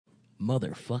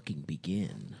motherfucking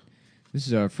begin. This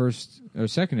is our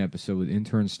second episode with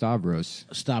intern Stavros.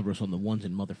 Stavros on the ones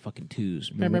and motherfucking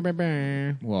twos.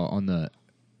 Well, on the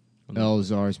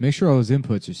L's, R's. Make sure all those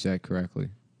inputs are set correctly.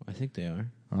 I think they are.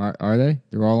 Are they?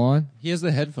 They're all on? He has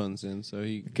the headphones in, so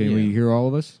he... Can we hear all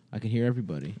of us? I can hear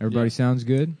everybody. Everybody sounds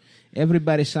good?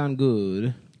 Everybody sound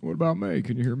good. What about me?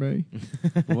 Can you hear me?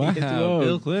 Wow,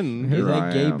 Bill Clinton. Is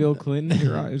that gay Bill Clinton?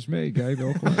 It's me, gay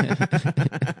Bill Clinton.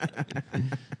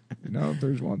 If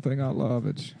there's one thing I love,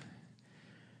 it's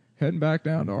heading back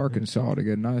down to Arkansas to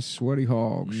get a nice sweaty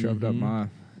hog shoved up my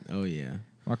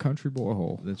country boy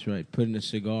hole. That's right. Putting a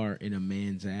cigar in a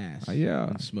man's ass.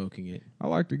 And smoking it. I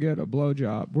like to get a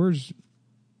blowjob. Where's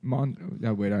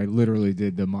wait, I literally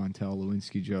did the Montel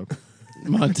Lewinsky joke.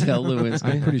 Montel Lewinsky.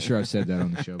 I'm pretty sure I've said that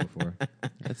on the show before.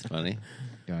 That's funny.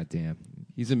 God damn.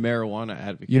 He's a marijuana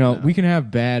advocate. Now. We can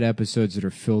have bad episodes that are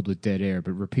filled with dead air,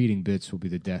 but repeating bits will be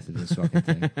the death of this fucking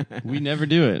thing. We never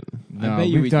do it. No,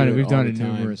 we've done it. We've done it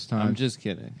numerous times. I'm just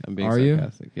kidding. I'm being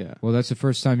sarcastic. You? Yeah. Well, that's the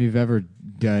first time you've ever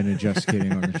done a just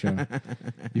kidding on the show.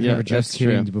 You've never just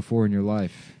kidding before in your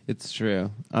life. It's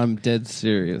true. I'm dead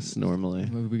serious normally.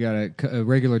 We got a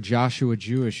regular Joshua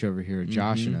Jewish over here,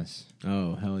 joshing us.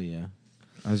 Oh, hell yeah.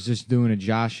 I was just doing a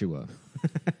Joshua.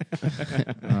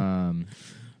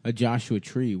 A Joshua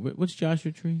tree. What's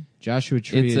Joshua tree? Joshua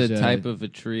tree is a type of a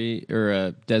tree or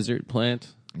a desert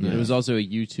plant. Yeah. It was also a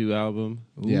U2 album.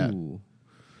 Ooh. Yeah.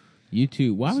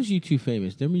 U2. Why was U2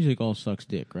 famous? Their music all sucks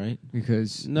dick, right?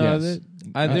 Because they're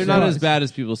not as bad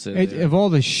as people say. Of all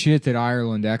the shit that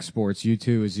Ireland exports,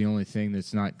 U2 is the only thing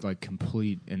that's not like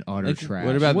complete and utter trash.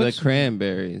 What about the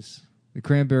Cranberries? The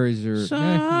Cranberries are...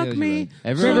 Suck me.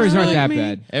 Right. Cranberries aren't that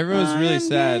bad. Everyone was really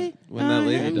sad when that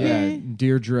lady died. Yeah,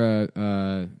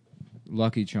 Deirdre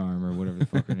Lucky Charm or whatever the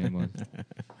fuck her name was.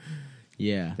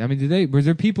 Yeah. I mean, were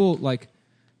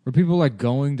people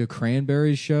going to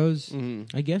Cranberries shows?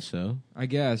 Mm-hmm. I guess so. I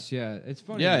guess, yeah. It's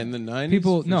funny. Yeah, in the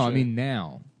 90s? I mean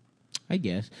now. I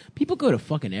guess. People go to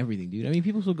fucking everything, dude. I mean,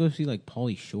 people still go see, like,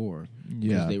 Pauly Shore.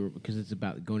 Yeah. Because it's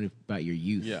about your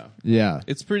youth. Yeah. Yeah.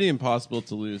 It's pretty impossible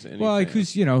to lose anything. Well, like,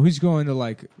 who's going to,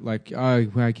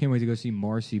 I can't wait to go see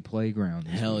Marcy Playground.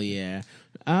 Hell yeah.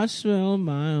 I smell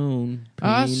my own penis.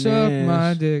 I suck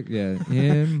my dick,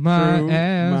 in my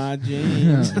ass. My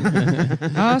jeans.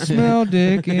 I smell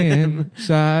dick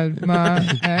inside my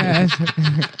ass.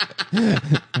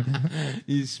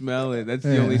 You smell it. That's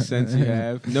the only sense you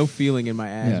have. No feeling in my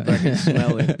ass, but I can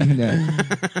smell it.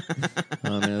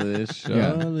 This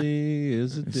surely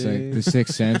is a it's dick. like The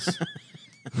Sixth Sense.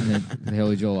 And then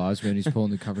Haley Joel Osment, he's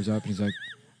pulling the covers up, and he's like,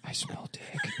 I smell dick.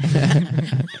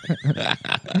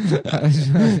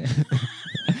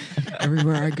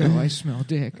 Everywhere I go, I smell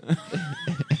dick.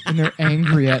 And they're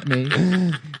angry at me.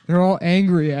 They're all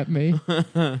angry at me.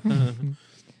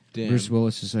 Damn. Bruce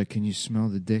Willis is like, can you smell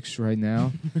the dicks right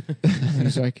now? And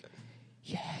he's like,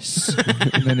 yes.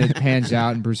 And then it pans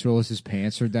out and Bruce Willis's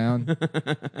pants are down.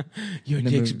 Your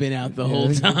dick's been out the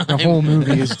whole time. The whole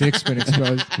movie, his dick's been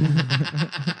exposed.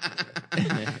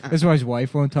 That's why his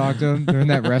wife won't talk to him. They're in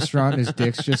that restaurant and his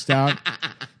dick's just out.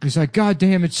 He's like, God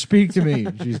damn it, speak to me.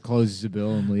 She just closes the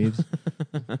bill and leaves.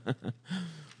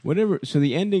 Whatever. So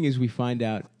the ending is we find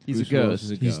out He's Bruce a ghost. Willis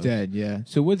is a ghost. He's dead, yeah.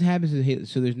 So what happens is Haley,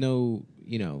 so there's no,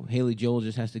 Haley Joel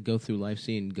just has to go through life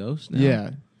seeing ghosts now?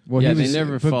 Yeah. Well, yeah, they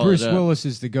never but followed Bruce up. Willis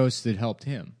is the ghost that helped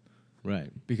him. Right.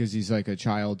 Because he's like a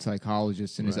child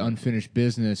psychologist and his unfinished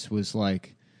business was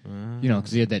like,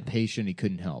 because he had that patient he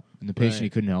couldn't help. And the patient he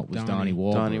couldn't help was Donnie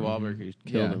Wahlberg. Donnie Wahlberg, who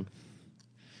killed him.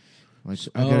 Like,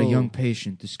 I got a young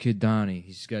patient, this kid Donnie.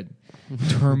 He's got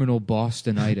terminal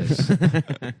Bostonitis.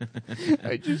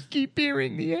 I just keep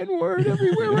hearing the N-word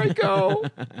everywhere I go.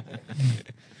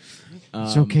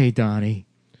 It's okay, Donnie.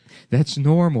 That's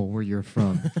normal where you're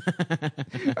from.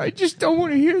 I just don't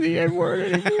want to hear the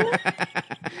N-word anymore.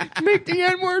 Make the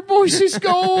N-word voices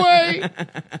go away.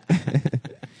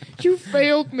 You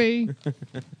failed me.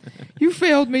 You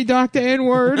failed me, Dr.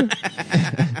 N-word.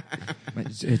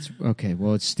 It's okay.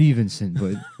 Well, it's Stevenson,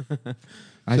 but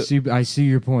I see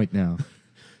your point now.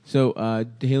 So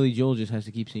Haley Joel just has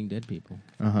to keep seeing dead people.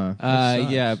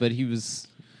 Yeah, but he's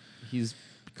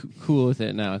cool with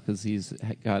it now because he's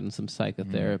gotten some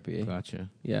psychotherapy. Gotcha.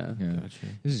 Yeah. Gotcha.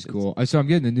 This is cool. So I'm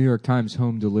getting the New York Times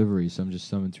home delivery, so I'm just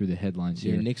thumbing through the headlines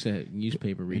here. Nick's a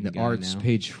newspaper reading In the guy arts, now.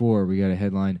 page 4, we got a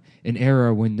headline, An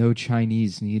Era When No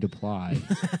Chinese Need Apply.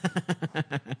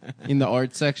 In the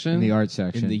art section? In the art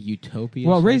section. In the utopia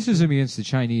Well, section? racism against the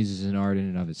Chinese is an art in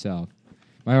and of itself.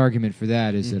 My argument for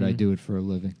that is that I do it for a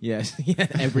living. Yes,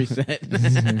 every set.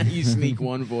 You sneak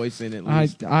one voice in at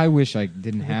least. I wish I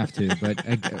didn't have to,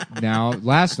 but now,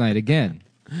 last night, again,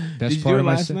 Best Did you part do of it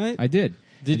my last set. night? I did.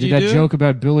 Did I you did that do it? joke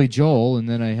about Billy Joel, and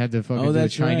then I had to fucking do a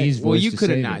that's Chinese right. voice. Well, you to could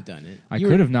have save not it. done it. I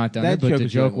could have not done that it, but joke the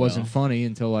was joke doing wasn't well. funny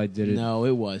until I did it. No,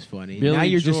 it was funny. Billy now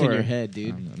you're just in Joel. your head,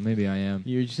 dude. Maybe I am.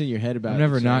 You're just in your head about. I'm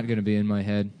never it's not like, going to be in my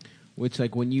head. It's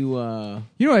like when you.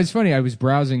 You know, it's funny. I was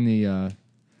browsing the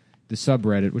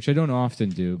subreddit, which I don't often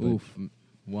do. But, Oof.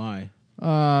 Why?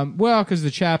 well, because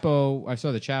the Chapo, I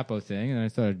saw the Chapo thing, and I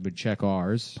thought I would check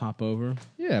ours. Pop over.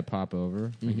 Yeah, pop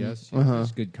over. I guess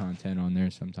there's good content on there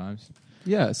sometimes.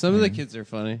 Yeah, some of the kids are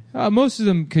funny. Most of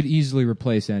them could easily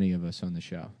replace any of us on the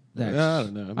show. I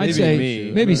don't know. I'd Maybe say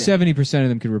me. maybe 70% of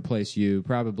them could replace you.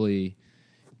 Probably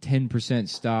 10%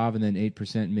 Stav and then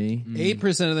 8% me.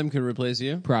 8% of them could replace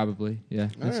you. Probably, yeah.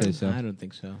 I'd say so. I don't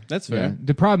think so. That's Yeah. fair.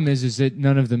 The problem is that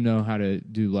none of them know how to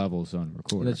do levels on a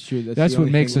recorder. That's true. That's the what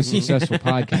only makes thing us we- successful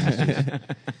podcasters.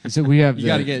 Is that we have You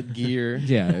got to get gear.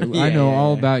 Yeah, I know yeah,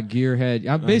 all yeah. about gearhead.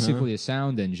 I'm basically a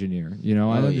sound engineer. You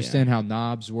know, I Oh, understand how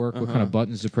knobs work, what kind of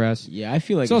buttons to press. Yeah, I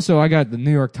feel like It's also I got the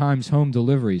New York Times home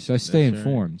delivery, so I stay That's right.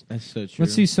 informed. That's so true.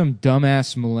 Let's see some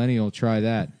dumbass millennial try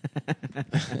that.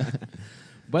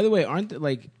 By the way, aren't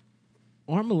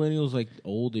millennials like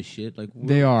old as shit? Like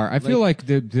They are. I feel like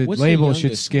the what's the label should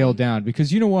youngest scale one? down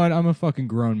because you know what? I'm a fucking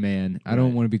grown man. I don't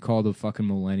Right. want to be called a fucking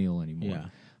millennial anymore. Yeah.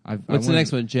 What's the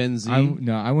next one? Gen Z?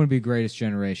 I want to be greatest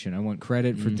generation. I want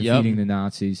credit for defeating the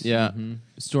Nazis. Yeah.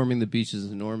 Storming the beaches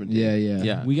of Normandy.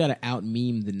 Yeah. We got to out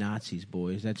meme the Nazis,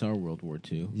 boys. That's our World War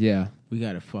II. Yeah. We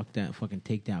got to fucking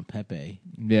take down Pepe.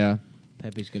 Yeah.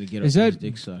 Pepe's gonna get Is his that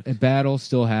dick sucked. a battle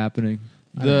still happening?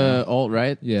 The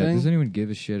alt-right Yeah. thing? Does anyone give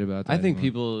a shit about that? I think anymore?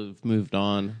 people have moved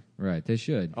on. Right. They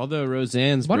should. Although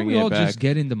Roseanne's Why don't bringing we all it back. just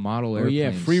get into model Oh airplanes?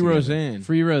 yeah, free together? Roseanne.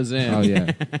 Free Roseanne. Oh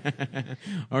yeah.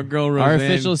 Our girl Roseanne. Our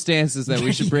official stance is that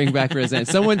we should bring back Roseanne.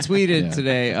 Someone tweeted Yeah.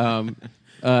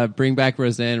 today, bring back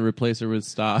Roseanne and replace her with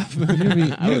Staff.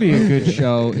 It'd be a good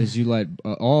show is you let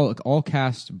all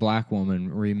cast black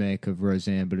woman remake of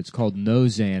Roseanne, but it's called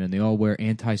Nozanne, and they all wear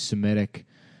anti-Semitic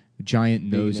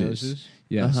giant Big noses. noses?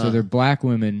 Yeah, so they're black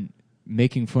women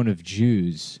making fun of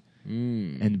Jews,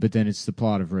 but then it's the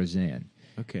plot of Roseanne.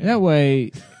 Okay. That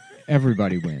way,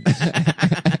 everybody wins.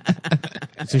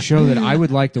 It's a show that I would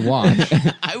like to watch.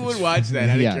 I would watch that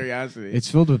out Yeah. of curiosity. It's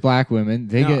filled with black women.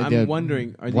 They No, get. I'm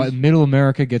wondering, are these- Middle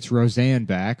America gets Roseanne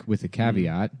back with a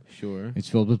caveat. sure. It's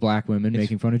filled with black women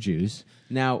making fun of Jews.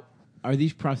 Now, are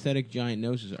these prosthetic giant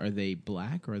noses? Are they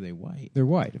black or are they white? They're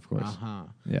white, of course.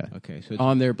 Yeah. Okay. So it's,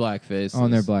 on their black faces. On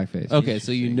their blackface. Okay,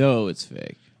 so you know it's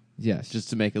fake. Yes. Just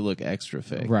to make it look extra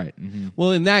fake. right. Mm-hmm.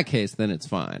 Well, in that case, then it's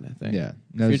fine, I think. Yeah.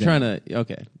 If you're trying to...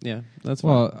 Okay, yeah, that's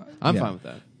fine. Well, I'm yeah. fine with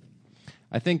that.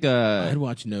 I think... I'd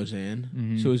watch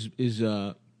Nozanne. So is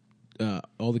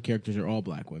all the characters are all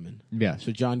black women. Yes.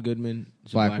 So John Goodman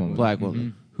is a Black black woman. woman. Black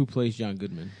woman. Who plays John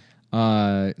Goodman?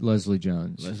 Leslie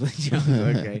Jones. Leslie Jones.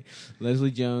 Okay.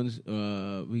 Leslie Jones.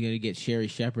 We got to get Sherry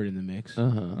Shepherd in the mix.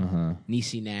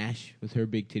 Niecy Nash with her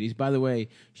big titties. By the way,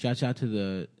 shouts out to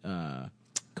the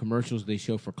commercials they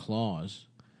show for Claws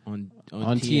on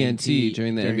TNT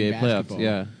during the NBA basketball. playoffs,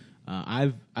 yeah.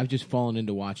 I've just fallen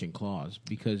into watching Claws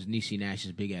because Niecy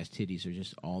Nash's big ass titties are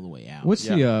just all the way out. What's the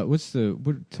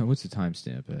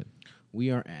timestamp at? We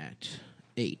are at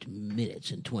 8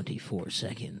 minutes and 24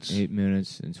 seconds. 8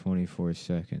 minutes and 24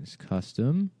 seconds.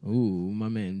 Custom. Ooh, my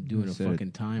man doing a Set fucking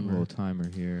A timer. little timer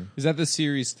here. Is that the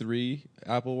Series 3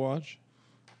 Apple Watch?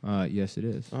 Yes, it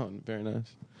is. Oh, very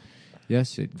nice.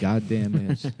 Yes, it goddamn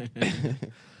is.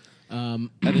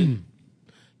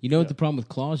 You know what the problem with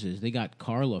Claws is? They got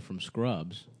Carla from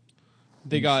Scrubs.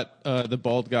 They got the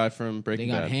bald guy from They Breaking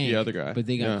got Bad, Hank, the other guy. but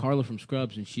they got Yeah. Carla from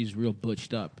Scrubs, and she's real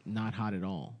butched up, not hot at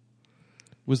all.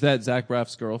 Was that Zach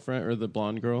Braff's girlfriend or the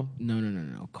blonde girl?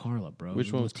 No, Carla, bro. Which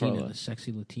The one was Latina, Carla? The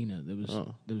sexy Latina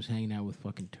that was hanging out with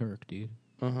fucking Turk, dude.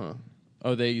 Uh-huh.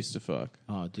 Oh, they used to fuck.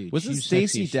 Oh, dude, Wasn't she's Stacey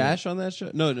sexy as shit. Dash on that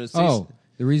show? No, Stacey. Oh,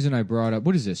 the reason I brought up...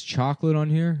 What is this, chocolate on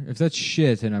here? If that's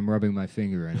shit and I'm rubbing my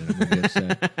finger in it, I'm going to be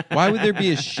upset. Why would there be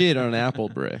a shit on an apple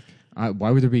brick? Why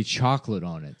would there be chocolate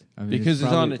on it? I mean, Because it's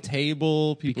probably- on a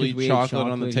table. People Because eat we ate chocolate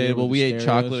on the chocolate here table. with We the ate stereos.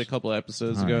 chocolate a couple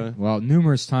episodes All ago. right. Well,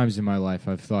 numerous times in my life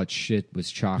I've thought shit was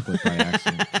chocolate by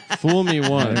accident. Fool me I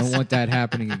once. don't want that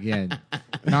happening again.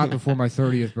 Not before my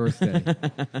 30th birthday.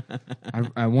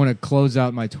 I want to close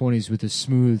out my 20s with a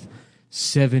smooth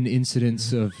 7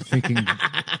 incidents of thinking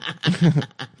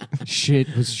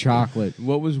shit was chocolate.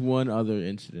 What was one other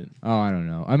incident? Oh, I don't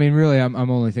know. I mean, really, I'm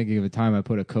only thinking of a time I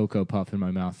put a Cocoa Puff in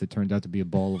my mouth that turned out to be a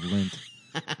ball of lint.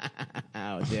 Oh,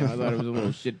 damn, I thought it was a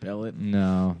little shit pellet.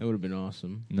 No. That would have been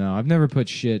awesome. No, I've never put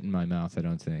shit in my mouth, I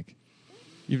don't think.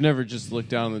 You've never just looked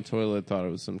down the toilet and thought it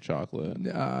was some chocolate.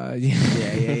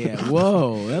 Yeah.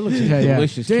 Whoa, that looks like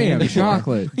delicious. Damn, candy.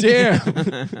 chocolate.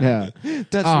 Damn, Yeah.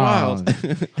 that's wild.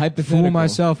 Hypothetical. Fool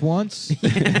myself once.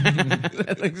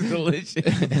 That looks delicious.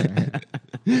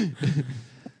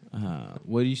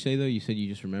 What did you say though? You said you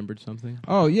just remembered something.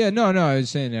 Oh yeah, no. I was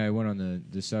saying I went on the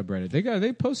subreddit.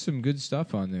 They post some good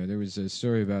stuff on there. There was a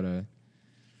story about a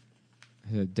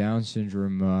Down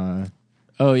syndrome.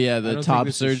 Oh yeah, I the don't top think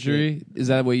this is surgery. Is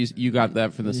that what you got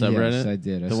that from the subreddit? Yes, I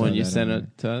did. I The saw one you that sent on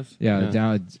it to us.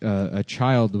 Yeah, a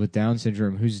child with Down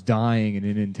syndrome who's dying and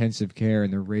in intensive care,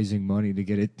 and they're raising money to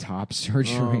get it top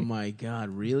surgery. Oh my god,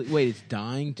 really? Wait, it's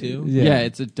dying too? Yeah,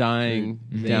 it's a dying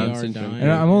They Down are syndrome. dying.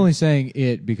 And I'm only saying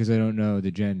it because I don't know the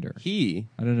gender. He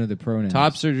I don't know the pronouns.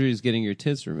 top surgery is getting your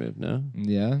tits removed. No,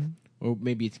 Yeah. Or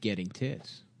maybe it's getting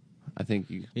tits. I think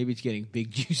you. Maybe it's getting big,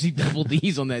 juicy double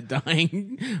D's on that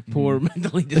dying, poor,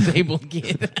 mentally disabled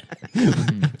kid.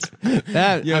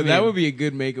 That would be a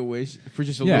good Make-A-Wish for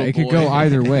just a Yeah, little it could boy. go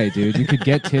either way, dude. You could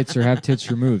get tits or have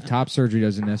tits removed. Top surgery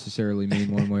doesn't necessarily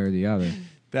mean one way or the other.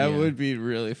 That Yeah. would be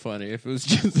really funny if it was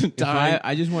just a If dying.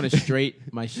 I just want to straight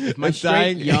if my A straight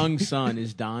dying- young son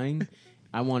is dying.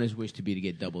 I want his wish to be to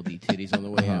get double D titties on the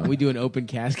way out. We do an open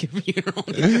casket funeral.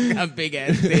 He's got big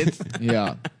ass tits.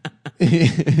 Yeah.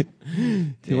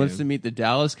 He wants to meet the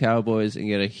Dallas Cowboys and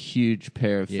get a huge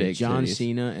pair of Yeah, fake John titties.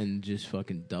 Cena and just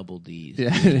fucking double D's. Yeah,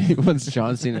 he wants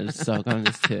John Cena to suck on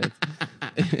his tits.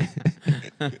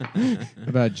 How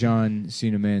about John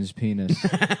Cena Man's penis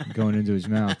going into his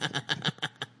mouth?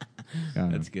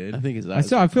 That's good. I think his I eyes.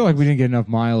 feel like we didn't get enough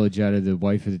mileage out of the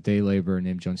wife of the day laborer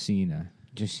named John Cena.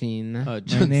 Jacina. My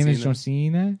John name Cena. is John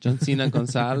Cena. John Cena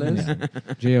Gonzalez.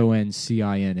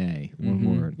 Joncina.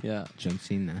 One word. Yeah. John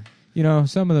Cena. You know,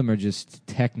 some of them are just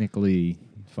technically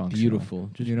functional. Beautiful.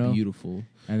 Just You know? beautiful.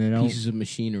 And they don't Pieces of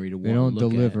machinery to they don't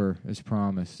look deliver as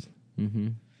promised at. Mm-hmm.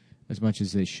 as much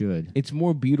as they should. It's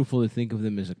more beautiful to think of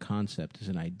them as a concept, as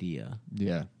an idea.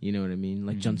 Yeah. You know what I mean?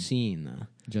 Like John Cena.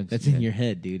 John That's Cena. in your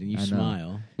head, dude, and you I know.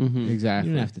 smile. Mm-hmm. You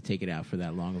Exactly. don't have to take it out for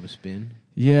that long of a spin.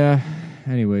 Yeah.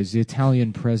 Anyways, the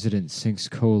Italian president sinks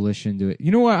coalition to it.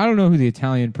 You know what? I don't know who the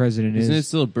Italian president Isn't it is.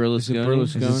 still Berlusconi?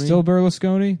 Berlusconi? Is it still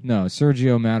Berlusconi? No,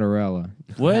 Sergio Mattarella.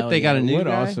 What? Hell They got yeah. a new What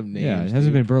guy? awesome names. Yeah, it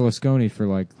hasn't been Berlusconi for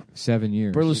like 7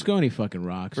 years. Berlusconi fucking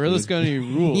rocks. dude. Berlusconi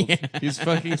rules. He's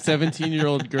fucking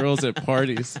 17-year-old girls at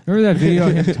parties. Remember that video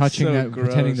of him touching So that, gross.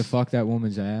 pretending to fuck that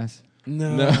woman's ass?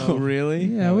 No, really?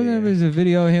 Yeah, Oh, wasn't yeah. there was a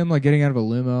video of him like getting out of a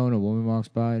limo and a woman walks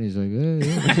by and he's like,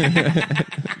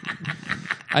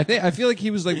 I feel like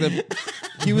he was like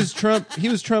he was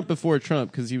Trump before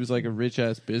Trump because he was like a rich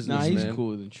ass Nah, businessman. he's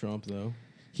cooler than Trump though.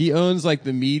 He owns like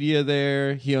the media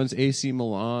there. He owns AC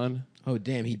Milan. Oh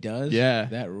damn, he does. Yeah.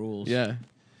 that rules. Yeah,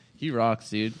 he rocks,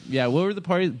 dude. Yeah, what were the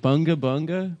parties? Bunga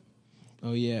Bunga,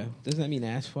 Oh yeah. Doesn't that mean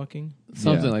ass fucking?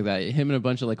 something Yeah. like that. Him and a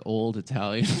bunch of like old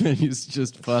Italian menus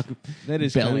just fuck That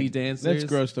is belly kinda, dancers. That's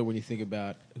gross though when you think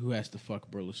about who has to fuck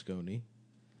Berlusconi.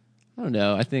 I don't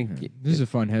know. I think this is a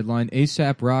fun headline.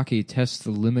 ASAP Rocky tests the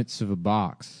limits of a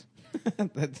box.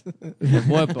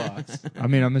 what box? I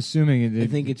mean, I'm assuming I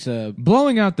think it's a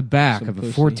blowing out the back Some of a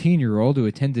pussy. 14-year-old who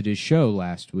attended his show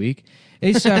last week.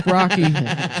 ASAP Rocky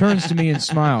turns to me and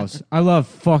smiles. I love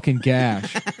fucking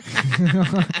gash.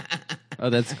 Oh,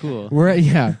 that's cool. We're in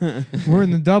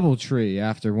the DoubleTree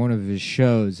after one of his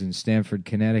shows in Stamford,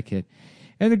 Connecticut,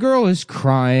 and the girl is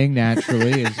crying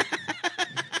naturally as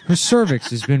her cervix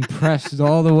has been pressed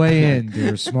all the way into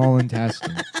her small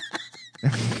intestine.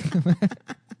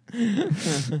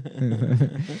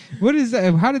 What is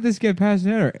that? How did this get past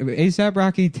there? ASAP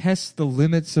Rocky tests the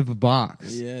limits of a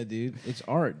box. yeah, dude. It's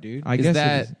art, dude. I Is guess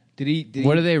that- it is. Did he?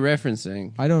 What are they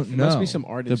referencing? I don't There know. must be some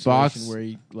art The installation box- where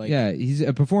he like. Yeah, he's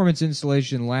a performance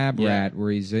installation lab Yeah. rat where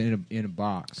he's in a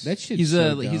box. that shit's He's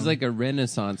so he's dumb. like a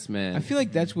Renaissance man. I feel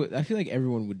like that's what I feel like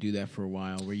everyone would do that for a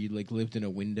while, where you like lived in a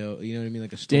window. You know what I mean,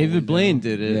 like a store David window. Blaine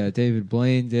did it. Yeah, David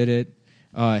Blaine did it.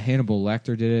 Hannibal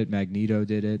Lecter did it. Magneto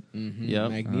did it. Mm-hmm.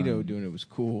 Yep. Magneto doing it was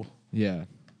cool. Yeah,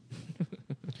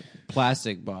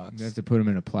 Plastic box. they have to put him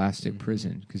in a plastic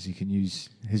prison because he can use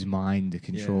his mind to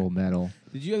control metal.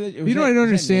 Did you? Have that, You know what I don't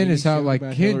understand is how like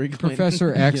Kid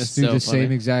Professor X Yeah, do so the funny.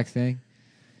 same exact thing.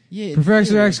 Yeah,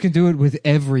 Professor X can do it with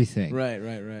everything. Right.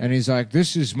 And he's like,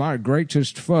 "This is my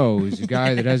greatest foe." He's a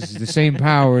guy that has the same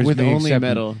power as With me, only except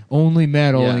metal. only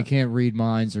metal, Yeah. and he can't read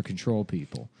minds or control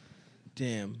people.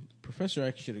 Damn, Professor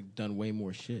X should have done way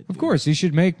more shit. Of course, he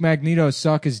should make Magneto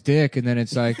suck his dick, and then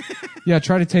it's like, yeah,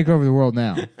 try to take over the world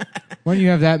now. Why don't you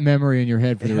have that memory in your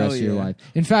head for the Hell rest of your yeah. life?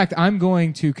 In fact, I'm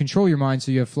going to control your mind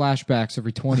so you have flashbacks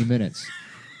every 20 minutes.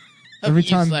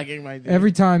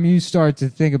 Every time you start to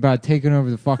think about taking over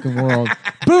the fucking world,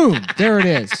 boom, there it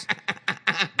is.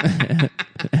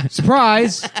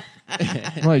 Surprise!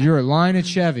 Well, you're a line of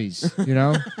Chevys,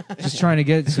 just trying to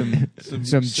get some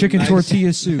chicken nice,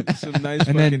 tortilla soup, nice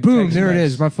and then boom, there it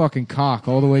is, my fucking cock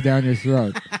all the way down your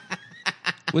throat.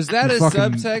 Was that a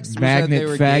subtext? Magnet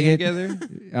was that they were faggot?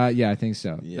 Together? Yeah, I think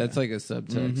so. Yeah. That's like a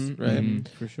subtext, right? Mm-hmm.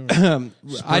 For sure.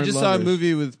 I just saw a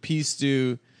movie with P.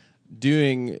 Stu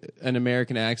doing an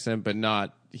American accent, but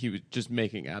not. He was just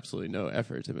making absolutely no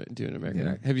effort to do an American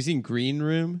accent. Have you seen Green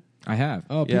Room? I have.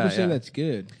 Oh, people say that's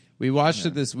good. We watched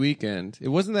it this weekend. It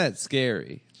wasn't that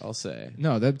scary, I'll say.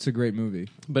 No, that's a great movie.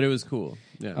 But it was cool.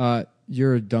 Yeah.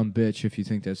 You're a dumb bitch if you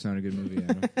think that's not a good movie,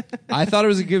 Adam. I thought it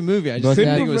was a good movie. I just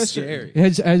didn't think it was scary.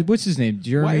 What's his name?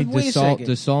 Jeremy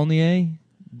Desaulnier?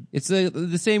 It's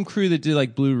the same crew that did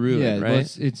like Blue Ruin, right? Well,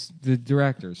 it's the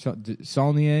director.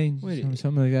 Saulnier?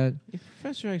 Something like that. If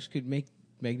Professor X could make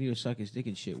Magneto suck his dick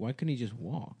and shit, why couldn't he just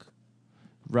walk?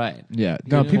 Right. Yeah.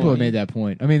 No, people have made that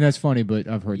point. I mean, that's funny, but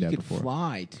I've heard that before. He could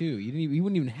fly, too. He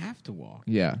wouldn't even have to walk.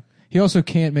 Yeah. He also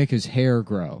can't make his hair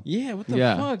grow. Yeah, what the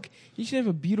fuck? He should have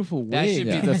a beautiful wig. That should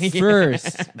be the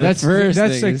first.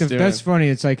 That's funny.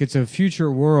 It's like it's a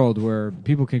future world where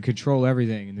people can control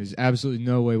everything, and there's absolutely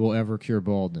no way we'll ever cure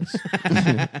baldness.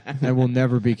 That will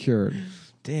never be cured.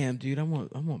 Damn, dude, I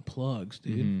want plugs,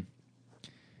 dude. Mm-hmm.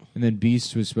 And then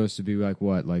Beast was supposed to be like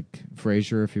what? Like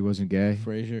Frasier if he wasn't gay?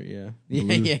 Frasier, yeah.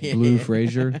 Blue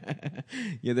Frasier?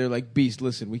 Yeah, they're like, Beast,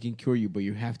 listen, we can cure you, but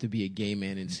you have to be a gay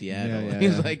man in Seattle.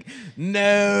 He's like,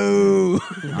 no.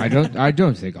 I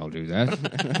don't think I'll do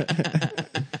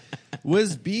that.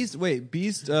 Was Beast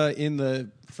in the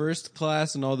First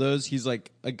Class and all those, he's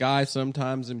like a guy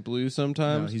sometimes and blue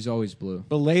sometimes? No, he's always blue.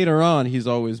 But later on, he's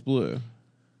always blue.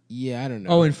 Yeah, I don't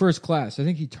know. Oh, in First Class. I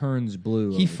think he turns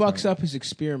blue. He fucks up his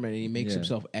experiment and he makes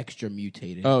himself extra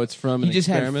mutated. Oh, it's from an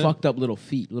experiment? Had fucked up little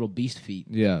feet, little beast feet.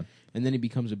 Yeah. And then he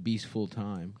becomes a beast full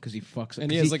time because he fucks up.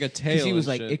 And he has like a tail. Because he was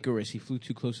like shit. Icarus. He flew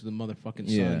too close to the motherfucking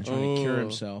sun trying to cure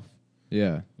himself.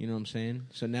 Yeah. You know what I'm saying?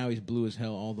 So now he's blue as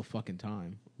hell all the fucking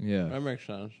time. Yeah. That makes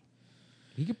sense.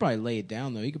 He could probably lay it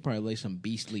down, though. He could probably lay some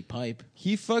beastly pipe.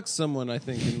 He fucks someone, I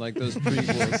think, in like those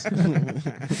prequels.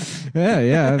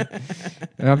 Yeah.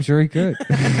 I'm sure he could.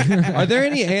 Are there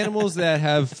any animals that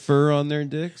have fur on their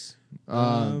dicks?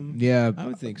 Yeah. I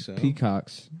would think so.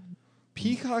 Peacocks.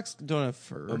 Peacocks don't have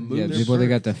fur. They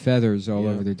got the feathers all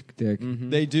over their dick. Mm-hmm.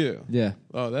 They do? Yeah.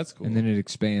 Oh, that's cool. And then it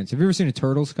expands. Have you ever seen a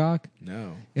turtle's cock?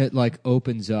 No. It like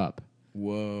opens up.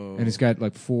 Whoa! And it's got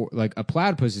like a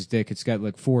platypus's dick. It's got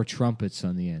like 4 trumpets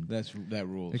on the end. That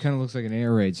rules. It kind of looks like an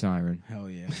air raid siren. Hell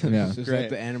yeah! Yeah. So is that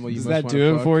the animal you Does must that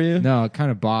do it for you? No, it kind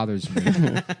of bothers me.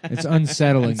 It's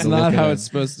unsettling. It's not how it's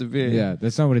supposed to be. Yeah,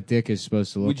 that's not what a dick is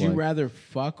supposed to look like. Would you rather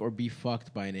fuck or be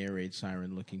fucked by an air raid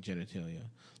siren looking genitalia?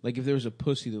 Like if there was a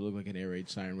pussy that looked like an air raid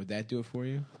siren, would that do it for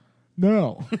you?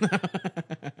 No.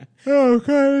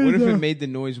 Okay. What if it made the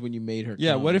noise when you made her?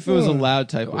 Yeah. Come? What if it was a loud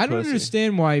type of I don't pussy?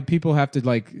 understand why people have to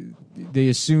like. They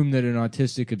assume that an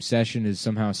autistic obsession is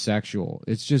somehow sexual.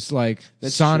 It's just like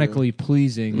That's sonically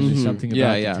pleasing. Mm-hmm. There's something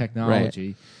about the technology.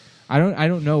 Right. I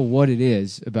don't know what it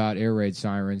is about air raid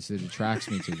sirens that attracts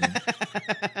me to them.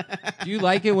 Do you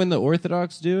like it when the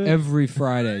Orthodox do it? Every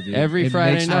Friday, dude. Every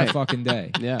Friday makes night. my fucking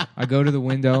day. Yeah. I go to the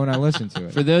window and I listen to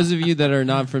it. For those of you that are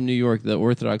not from New York, the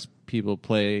Orthodox people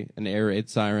play an air raid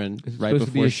siren right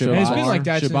before Shabbat. And it's been like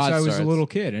that since I was starts. a little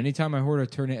kid. Anytime I heard a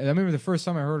tornado, I remember the first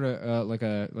time I heard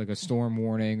a storm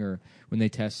warning or when they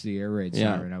test the air raid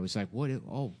siren, I was like, "What?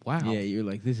 Oh, wow!" Yeah, you're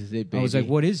like, "This is it, baby." I was like,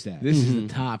 "What is that?" This is the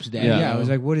tops, Daddy. Yeah, I was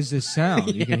like, "What is this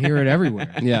sound?" You can hear it everywhere.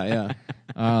 Yeah.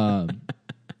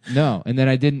 No, and then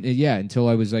I didn't. Until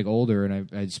I was like older,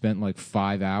 and I'd spent like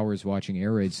 5 hours watching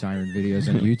air raid siren videos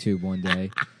on YouTube one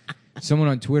day. Someone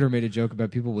on Twitter made a joke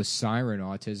about people with siren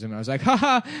autism, and I was like, "Ha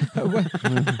ha!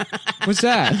 What's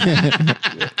that?"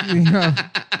 You know?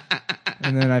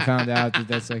 And then I found out that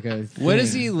that's like a thing. What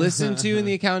does he listen to in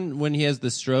the account when he has the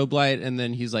strobe light and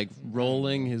then he's like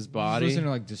rolling his body? He's listening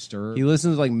to like Disturbed. He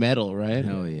listens to like metal, right?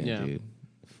 Hell yeah, dude.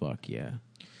 Fuck yeah.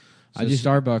 So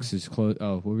Starbucks is close.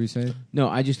 Oh, what were you saying? No,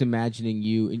 I just imagining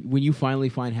you when you finally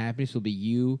find happiness. It'll be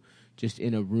you just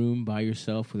in a room by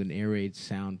yourself with an air raid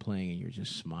sound playing, and you're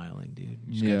just smiling, dude.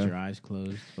 You just got your eyes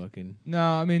closed, fucking. No,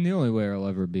 I mean the only way I'll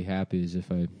ever be happy is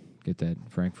if I get that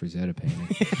Frank Frazetta painting.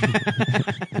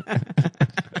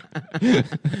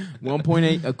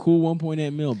 1.8, a cool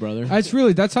 1.8 mil, brother.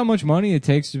 That's how much money it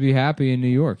takes to be happy in New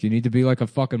York. You need to be like a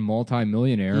fucking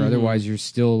multi-millionaire, otherwise you're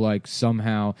still like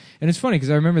somehow. And it's funny because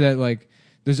I remember that like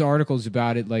there's articles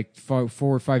about it like 4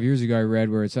 or 5 years ago I read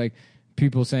where it's like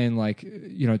people saying like,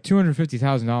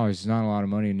 $250,000 is not a lot of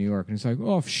money in New York, and it's like,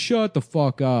 oh, shut the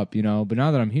fuck up, But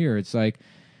now that I'm here, it's like,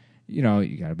 you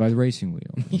got to buy the racing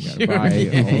wheel, you got to buy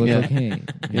all the cocaine,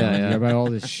 you got to buy all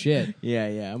this shit. Yeah,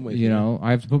 I'm with you.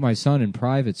 I have to put my son in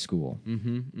private school.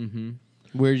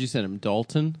 Where did you send him?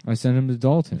 Dalton? I sent him to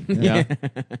Dalton. Yeah.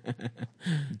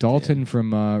 Dalton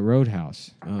from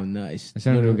Roadhouse. Oh, nice. I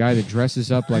sent him to a guy that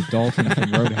dresses up like Dalton from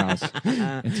Roadhouse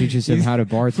and teaches him how to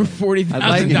bartend. For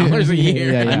 $40,000 a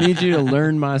year. Yeah. I need you to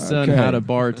learn my son how to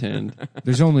bartend.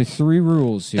 There's only 3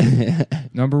 rules here.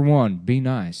 Number 1, be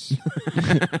nice.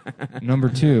 Number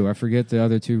 2, I forget the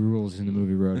other 2 rules in the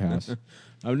movie Roadhouse.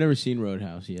 I've never seen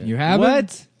Roadhouse yet. You haven't?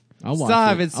 What? I'll watch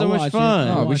Stop! it. It's so I'll much watch fun.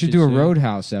 I'll Oh, we watch should it do a soon.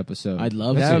 Roadhouse episode. I'd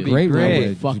love That's to. a great Bro, way I to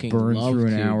would fucking burn love through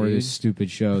an to, hour of dude. this stupid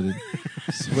show.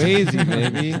 Swayze,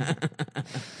 baby.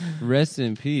 Rest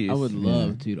in peace. I would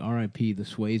love, dude. R.I.P. the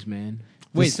Sways, man.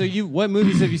 Wait, so what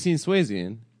movies have you seen Swayze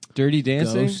in? Dirty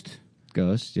Dancing?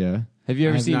 Ghost, yeah. Have you I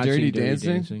ever have seen not Dirty seen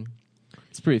Dancing?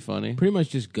 It's pretty funny. Pretty much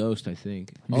just Ghost, I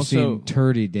think. Have you seen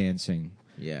Turdy Dancing?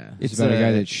 Yeah. It's about a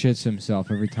guy that shits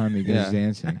himself every time he goes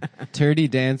dancing. Dirty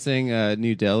Dancing,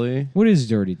 New Delhi. What is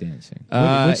Dirty Dancing?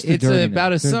 What's the It's dirtiness?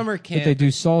 about a summer camp But they do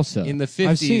salsa. in the 50s.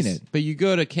 I've seen it. But you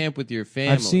go to camp with your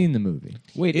family. I've seen the movie.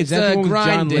 Wait, It's is that a the one with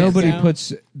grind John dance. Lithgow? Nobody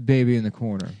puts baby in the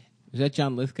corner. Is that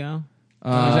John Lithgow?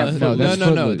 No, no. that's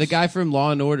Footloose. The guy from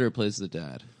Law and Order plays the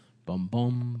dad. Bum,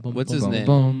 bum, bum, What's bum, his bum, name?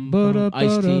 Bum, ba-da,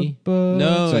 Ice-T? ba-da,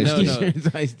 No, It's no, Ice-T. no.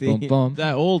 It's Ice-T. Bum, bum.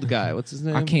 That old guy. What's his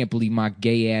name? I can't believe my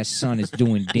gay ass son is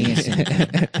doing dancing,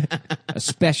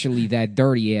 especially that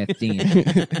dirty ass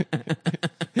dance.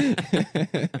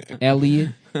 Elliot,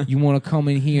 you want to come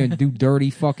in here and do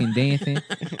dirty fucking dancing?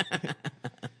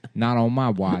 Not on my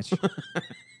watch.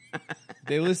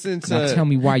 They listen Now tell to.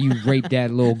 me why you raped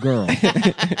that little girl.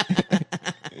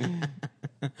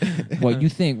 What, you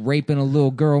think raping a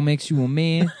little girl makes you a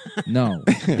man? No,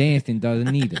 dancing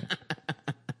doesn't either.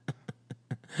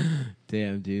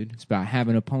 Damn, dude. It's about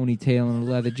having a ponytail and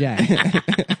a leather jacket.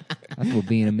 That's what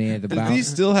being a man's Does about. he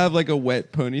still have like a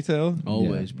wet ponytail?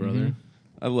 Always, Yeah. brother.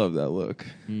 I love that look.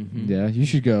 Yeah, you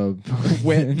should go.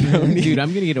 Wet pony. Dude,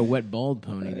 I'm gonna get a wet bald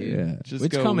pony, dude. Yeah. Just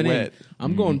It's go coming wet. in.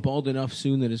 I'm going bald enough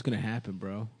soon that it's gonna happen,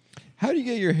 bro. How do you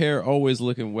get your hair always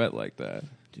looking wet like that?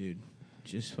 Dude,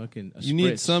 just fucking. You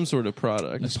need some sort of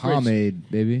product. It's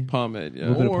pomade, baby. Pomade, yeah. A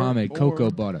little bit of Or- pomade,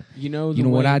 cocoa butter. You know, You know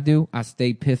what I do? I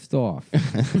stay pissed off.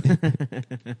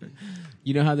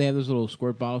 You know how they have those little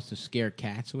squirt bottles to scare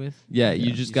cats with? Yeah,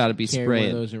 you just got to be carry one of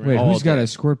spraying. those around. Wait, all who's got day. a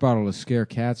squirt bottle to scare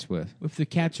cats with? If the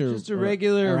cats are Just a are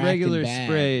regular acting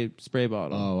bad. spray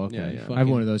bottle. Oh, okay. Yeah, yeah. I have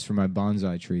one of those for my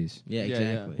bonsai trees. Yeah, Yeah,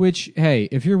 exactly. Which, hey,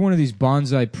 if you're one of these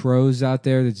bonsai pros out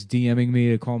there that's DMing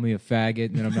me to call me a faggot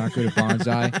and that I'm not good at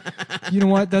bonsai, you know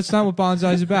what? That's not what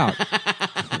bonsai's about.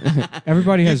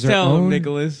 Everybody has their tell 'em, own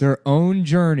Nicholas. their own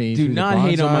journey. Do through the not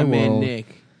hate on my bonsai man world.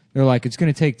 Nick. They're like, it's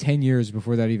going to take 10 years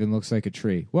before that even looks like a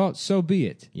tree. Well, so be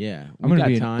it. Yeah, I'm we going to got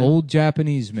be time. an old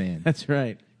Japanese man That's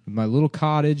right. with my little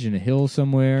cottage in a hill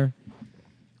somewhere.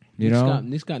 You know,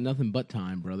 Nick's got nothing but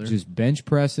time, brother. just bench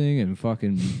pressing and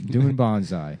fucking doing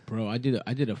bonsai. Bro, I did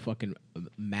a fucking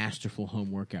masterful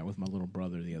home workout with my little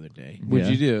brother the other day. What'd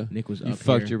Yeah. you do? Nick was You up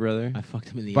fucked here. your brother? I fucked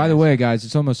him in the By ass. the way, guys,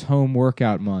 it's almost home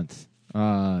workout month.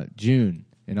 June,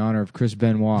 in honor of Chris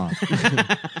Benoit.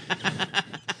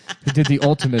 Who did the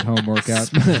ultimate home workout.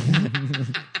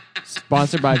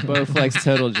 Sponsored by Bowflex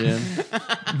Total Gym.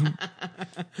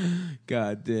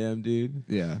 God damn, dude.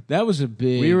 Yeah. That was a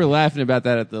big... We were laughing about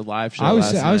that at the live show I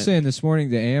was last night. saying this morning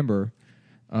to Amber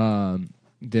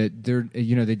that they're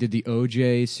they did the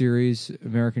OJ series,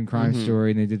 American Crime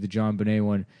Story, and they did the John Bonet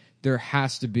one. There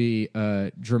has to be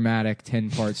a dramatic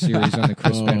 10-part series on the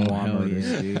Chris Benoit hell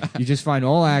murders. yeah, dude. You just find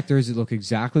all actors that look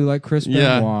exactly like Chris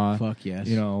Yeah. Benoit. Fuck yes.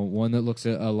 You know, one that looks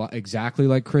a lot exactly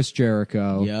like Chris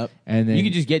Jericho. Yep. And then You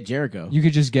could just get Jericho. you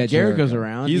could just get Jericho's Jericho.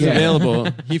 around. He's Yeah. available.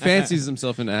 He fancies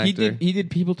himself an actor. He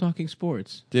did People Talking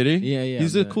Sports. Did he? Yeah, yeah,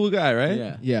 He's a but- cool guy, right?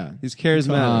 Yeah. Yeah. He's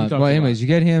charismatic. talks Well, a anyways, lot. you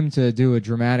get him to do a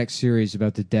dramatic series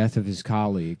about the death of his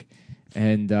colleague.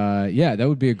 And, yeah, that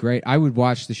would be a great... I would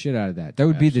watch the shit out of that. That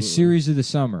would be the Absolutely. series of the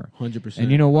summer. 100%.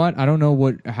 And you know what? I don't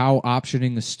know how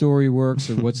optioning a story works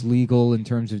or what's legal in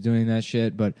terms of doing that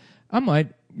shit, but I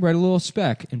might write a little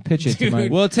spec and pitch it to my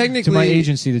Well, technically, to my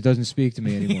agency that doesn't speak to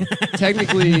me anymore.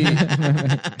 technically,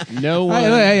 no one.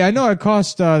 Hey, I know I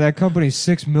cost that company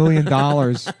 $6 million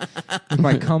with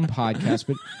my cum podcast,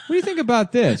 but what do you think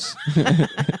about this?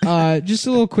 Just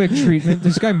a little quick treatment.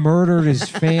 This guy murdered his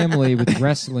family with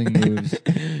wrestling moves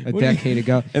a decade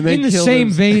ago. And then in the same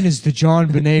vein as the John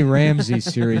Benet Ramsey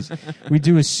series, we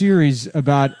do a series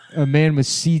about a man with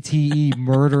CTE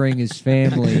murdering his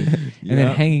family and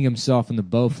then hanging himself in the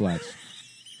Bowflex.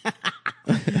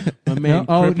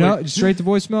 No, straight to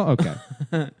voicemail?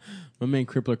 Okay. My man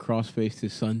Crippler cross-faced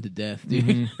his son to death,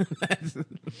 dude.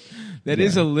 That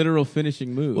is a literal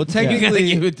finishing move. Well, technically,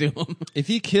 you gotta give it to him. If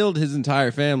he killed his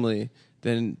entire family,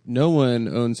 then no one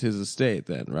owns his estate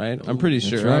then, right? I'm pretty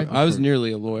sure. right. I was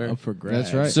nearly a lawyer. Up for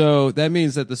grabs. That's right. So that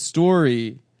means that the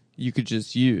story you could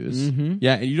just use.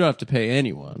 Yeah, and you don't have to pay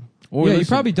anyone. Or you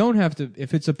probably don't have to.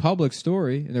 If it's a public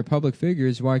story and they're public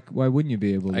figures, why wouldn't you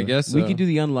be able to? I guess so. We could do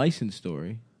the unlicensed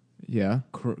story. Yeah.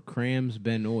 Crams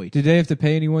Benoit. Did they have to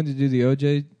pay anyone to do the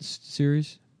OJ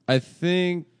series? I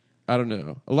think, I don't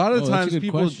know. A lot of the times that's a good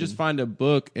people question. just find a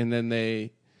book and then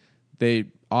they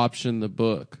option the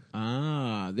book.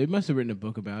 They must have written a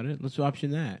book about it. Let's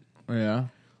option that. Oh, yeah.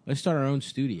 Let's start our own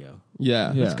studio.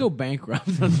 Yeah. Yeah. Let's go bankrupt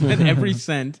and spend every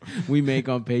cent we make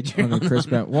on Patreon. On the Chris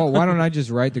Well, why don't I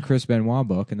just write the Chris Benoit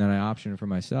book and then I option it for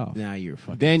myself? Now you're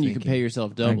fucking Then you can thinking. pay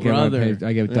yourself I double. get double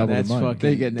the That's money. fucking-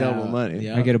 They get now, double money.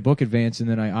 yeah. I get a book advance and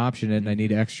then I option it, and I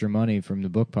need extra money from the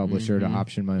book publisher to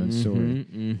option my own story.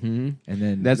 And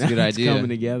then That's a good It's idea. coming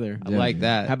together. I like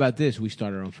that. How about this? We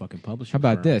start our own fucking publishing how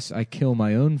about firm. this? I kill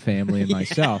my own family and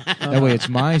myself. That way, it's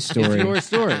my story. It's your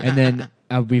story. And then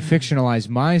I'll be fictionalize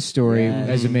my story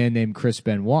as a man named Chris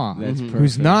Benoit, That's who's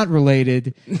perfect. not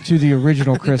related to the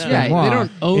original Chris Yeah, Benoit. they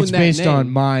don't own it's that based name. on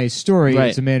my story. Right.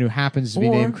 It's a man who happens to be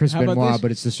Or, named Chris how about Benoit, this?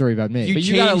 but it's the story about me. But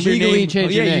you gotta change your legally name.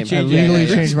 change your Yeah, you name. change I your legally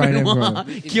name. changed my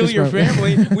name. Kill your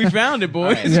family. We found it,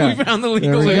 boys. Yeah. We found the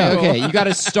There legal we go. label. Okay, you got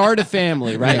to start a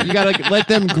family, right? You got to let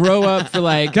them grow up for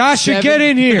like. Dasha, 7 get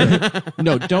in here.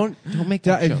 No, don't make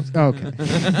that joke. Okay.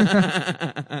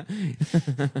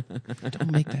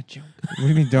 Don't make that joke. What do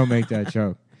you mean? Don't make that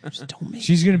joke. Just don't make.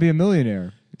 She's going to be a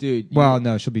millionaire. Dude. Well,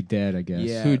 no, she'll be dead, I guess.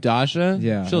 Yeah. Who, Dasha?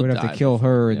 Yeah, she'll we'd have die to kill before.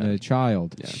 her and Yeah. the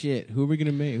child. Shit. Who are we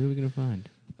gonna make? Who are we gonna find?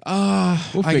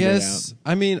 We'll I figure it guess.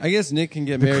 I mean, I guess Nick can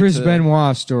get The married Chris to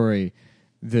Benoit story,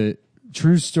 the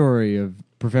true story of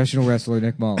professional wrestler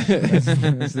Nick Mullen.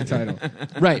 That's the title.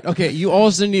 Right. Okay. You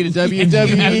also need a You have to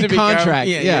WWE become- contract.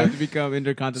 You have to become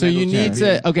intercontinental. So you need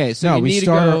champion. to. Okay. So No, you we need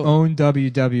start to our go. own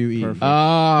WWE. Perfect. Wait,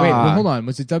 well, hold on.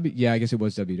 Was it W? Yeah, I guess it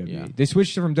was WWE. Yeah. They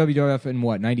switched from WWF in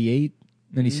what, 98,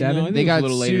 97? No, I think They it was got a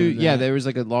little later sued. than Yeah, that. there was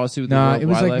like a lawsuit. With No, the it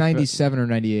was like Wildlife- 97 or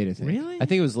 98, I think. Really? I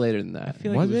think it was later than that. I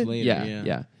feel like Was it was it? later.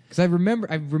 Yeah. Because I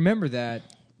remember that.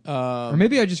 Or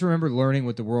maybe I just remember learning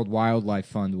what the World Wildlife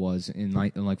Fund was in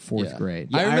like fourth Yeah. grade.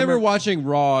 I I remember remember- watching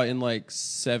Raw in like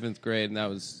 7th grade, and that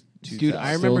was 2000. Dude,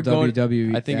 I Still remember going.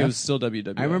 WWE. I think it was still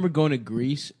WWE. I remember going to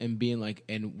Greece and being like,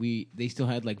 and they still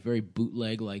had like very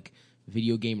bootleg like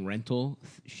video game rental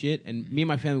shit, and me and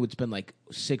my family would spend like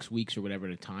 6 weeks or whatever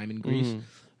at a time in Greece.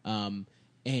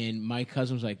 And my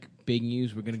cousin was like, "Big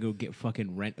news! We're gonna go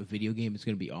rent a video game. It's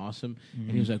gonna be awesome." And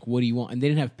he was like, "What do you want?" And they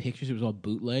didn't have pictures; it was all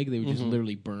bootleg. They would just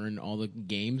literally burn all the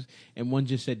games. And one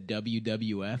just said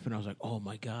WWF, and I was like, "Oh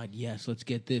my god, yes, let's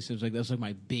get this!" It was like that's like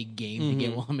my big game to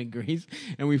get while I'm in Greece.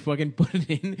 And we fucking put it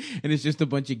in, and it's just a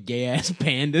bunch of gay ass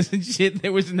pandas and shit.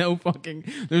 There was no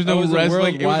there's no it was a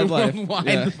wrestling. World It was a Wildlife.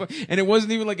 worldwide, and it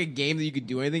wasn't even like a game that you could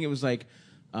do anything. It was like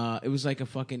a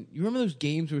fucking. You remember those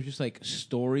games where it was just like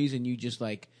stories, and you just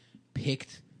like picked.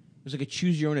 It was like a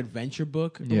choose your own adventure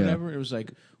book or Yeah. whatever. It was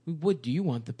like, what do you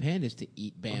want the pandas to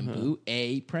eat? Bamboo.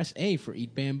 Press A for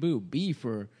eat bamboo. B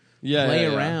for play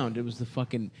around. It was the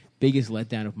fucking biggest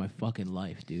letdown of my fucking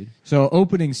life, dude. So,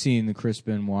 opening scene, the Chris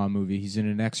Benoit movie, he's in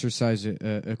an exercise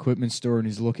equipment store and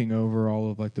he's looking over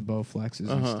all of like the Bowflexes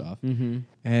and stuff. Mm-hmm.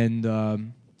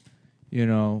 And, you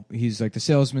know, he's like, the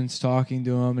salesman's talking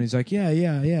to him and he's like, yeah,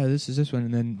 this is this one.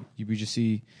 And then we just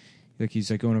see, like,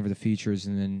 he's like going over the features,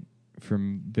 and then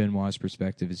from Benoit's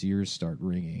perspective, his ears start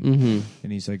ringing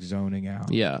and he's like zoning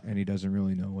out. Yeah. And he doesn't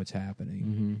really know what's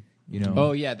happening. You know?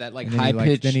 Oh yeah, that like And then high he, like,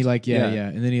 pitched. Then he like yeah.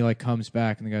 And then he like comes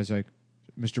back and the guy's like,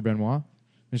 Mr. Benoit,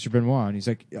 and he's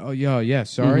like, oh yeah,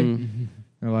 sorry. And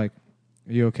they're like,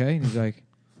 are you okay? And he's like,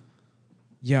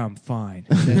 yeah, I'm fine.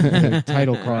 And then the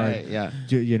title card, Right, yeah.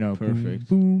 you know, Perfect.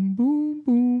 boom, boom,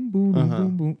 boom, boom, boom,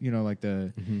 boom, boom. You know, like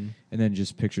the, and then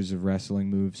just pictures of wrestling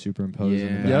moves superimposed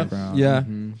in the background. Yeah.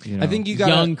 You know, I think you got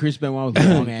young Chris Benoit with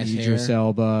long ass hair. Idris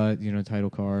Elba, you know, title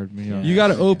card. You know. You got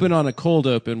to open on a cold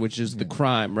open, which is the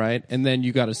crime, right? And then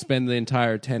you got to spend the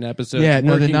entire 10 episodes. Yeah,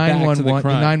 no, the working back to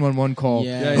 911 call.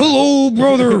 Yeah. Hello,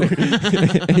 brother.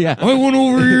 Yeah. I went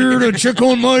over here to check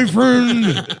on my friend.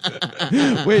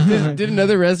 Wait, did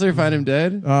another wrestler find him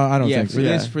dead? I don't Yeah, think for so.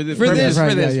 this, for this, For this, purpose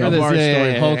for this, yeah, for yeah. this. of our Yeah,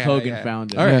 story, yeah, Hulk yeah, Hogan yeah.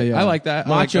 found it. All right, Yeah, yeah. I like that. I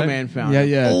like Macho that. Man found Yeah, it.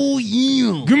 yeah. Oh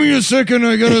yeah. Give me a second.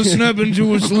 I gotta snap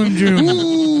into a Slim Jim.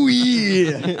 Oh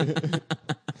yeah.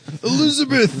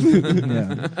 Elizabeth.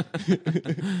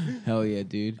 Hell yeah,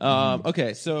 dude.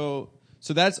 Okay, so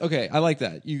that's okay. I like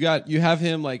that. You have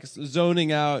him like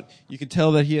zoning out. You can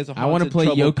tell that he has a. I want to play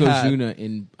troubled path. Yokozuna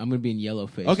in. I'm going to be in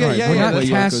Yellowface. Okay, All right, yeah, We're yeah, not let's-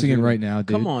 casting it Yokozuna. right now, dude.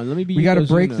 Come on, let me be. We got to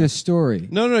break Yokozuna. this story.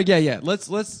 No. Yeah.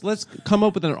 Let's come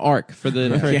up with an arc for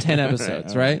 10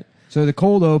 episodes, right? So the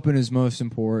cold open is most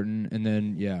important, and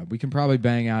then we can probably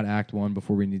bang out Act 1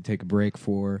 before we need to take a break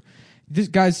for.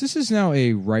 Guys, this is now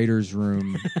a writer's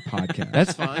room podcast.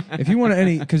 That's fine. If you want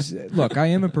to because look, I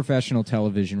am a professional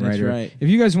television That's writer. right. If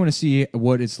you guys want to see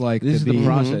what it's like This to is be the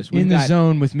process. in We've the got-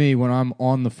 zone with me when I'm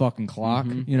on the fucking clock,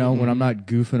 you know, when I'm not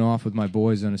goofing off with my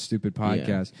boys on a stupid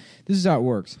podcast, this is how it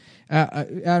works.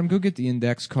 Adam, go get the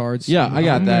index cards. Yeah, I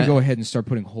got I'm that. gonna go ahead and start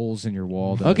putting holes in your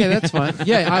wall. Though. Okay, that's fine.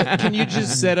 Yeah, can you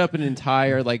just set up an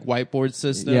entire like whiteboard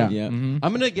system? Yeah. Yeah. I'm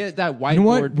gonna get that whiteboard You know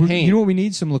what? paint. You know what we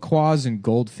need? Some LaCroix and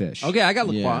goldfish. Okay, I got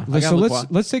LaCroix. Yeah. I got So LaCroix.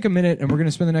 let's take a minute, and we're going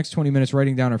to spend the next 20 minutes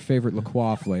writing down our favorite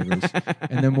LaCroix flavors,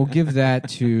 and then we'll give that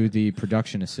to the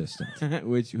production assistant.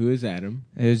 Who is Adam?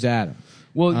 It was Adam.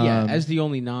 Well, yeah, Um, as the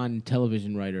only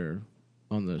non-television writer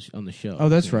on the show. Oh,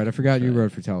 that's right. I forgot you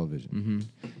wrote for television.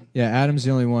 Yeah, Adam's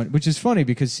the only one, which is funny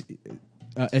because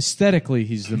aesthetically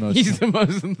he's the most. He's the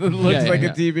most that looks Yeah, like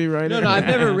yeah. a TV writer. No, I've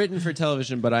never written for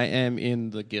television, but I am in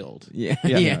the guild. Yeah,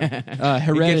 Yeah.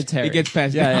 Hereditary. It gets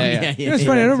passed Yeah, down. yeah, yeah. You know, it's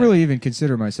funny. I don't really even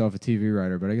consider myself a TV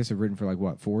writer, but I guess I've written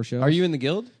for 4 shows. Are you in the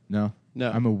guild? No. No.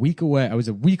 I'm a week away. I was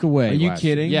a week away. Are you last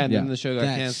kidding? year. Yeah, and Yeah. then the show got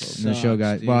That canceled. And the show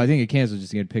got Sucks, well. I dude. think it canceled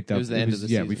just to get picked up. was the end of the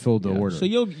Yeah, we season. filled the Yeah. order. So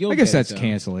you'll I guess get that's it, though.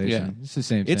 cancellation. Yeah. It's the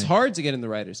same thing. It's hard to get in the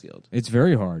Writers Guild. It's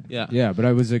very hard. Yeah. Yeah, but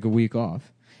I was like a week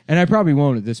off. And I probably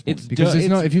won't at this point. It's because du- there's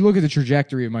no, it's- if you look at the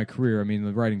trajectory of my career, I mean,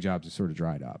 the writing jobs have sort of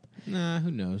dried up. Nah,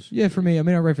 who knows? Yeah, for me, I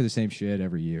mean, I write for the same shit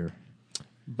every year.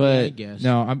 But I guess.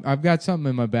 No, I've got something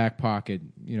in my back pocket.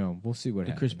 You know, we'll see what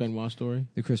The happens. Chris Benoit story.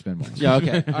 The Chris Benoit. yeah,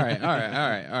 okay.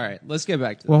 All right. Let's get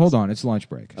back to Well, this. hold on. It's lunch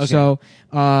break. Okay. So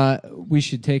we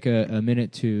should take a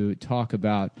minute to talk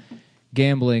about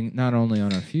gambling, not only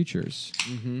on our futures,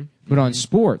 but on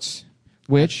sports,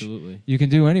 which Absolutely. you can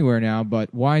do anywhere now.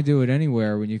 But why do it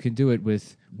anywhere when you can do it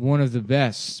with one of the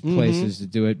best places to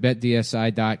do it,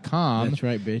 betdsi.com. That's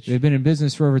right, bitch. They've been in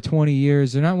business for over 20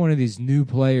 years. They're not one of these new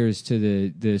players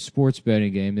to the sports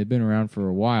betting game. They've been around for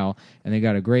a while, and they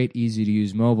got a great,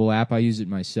 easy-to-use mobile app. I use it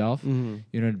myself. You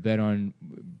know, to bet on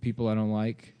people I don't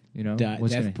like. You know, Death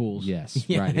gonna- pools. Yes,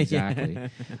 Yeah, right, yeah. exactly.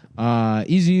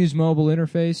 Easy use mobile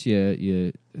interface.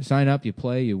 You sign up, you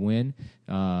play, you win.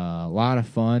 A lot of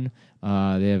fun.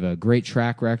 They have a great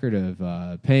track record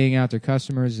of paying out their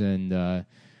customers and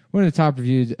one of the top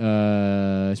reviewed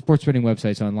sports betting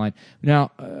websites online.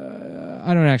 Now,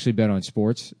 I don't actually bet on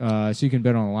sports, so you can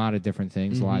bet on a lot of different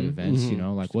things, live events. You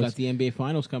know, like Got what's the NBA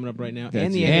Finals coming up right now, That's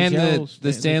and the it. And NHL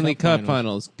the Stanley Cup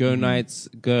Finals. Go Knights,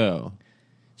 go.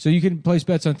 so you can place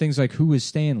bets on things like who is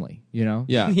Stanley. You know,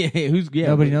 Yeah.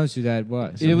 nobody knows who that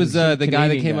was. It was the guy that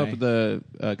Canadian came guy. up with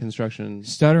the construction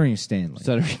Stuttering Stanley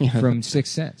stuttering. from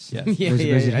Sixth Sense. Yes. Yeah, Was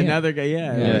it him? another guy.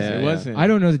 Yeah, Yeah, it wasn't. I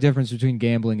don't know the difference between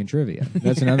gambling and trivia.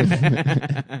 That's another thing.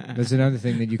 That's another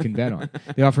thing that you can bet on.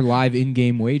 They offer live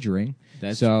in-game wagering,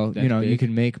 so that's you know you big.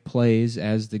 can make plays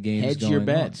as the game is Hedge going your on.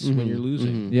 bets when you're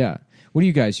losing. Yeah. What do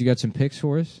you guys? You got some picks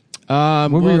for us? Well,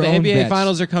 were your the own NBA bets?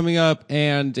 Finals are coming up,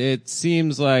 and it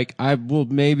seems like I will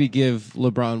maybe give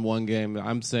LeBron one game.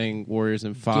 I'm saying Warriors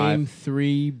in 5. Game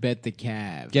 3, bet the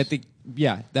Cavs.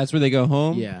 That's where they go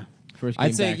home. yeah. First game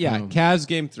I'd say back home. Cavs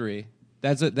game 3.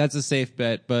 That's a safe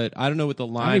bet, but I don't know what the I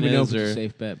line don't even know is. if it's Or a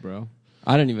safe bet, bro.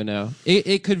 I don't even know.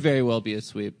 It could very well be a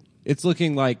sweep. It's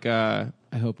looking like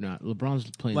I hope not. LeBron's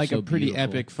playing like so a pretty beautiful.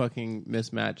 epic fucking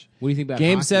mismatch. What do you think about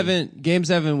Game hockey? 7? Game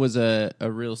 7 was a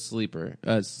real sleeper,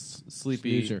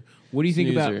 sleepy. Snoozer. What do you think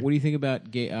snoozer.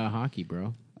 about hockey,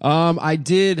 bro? I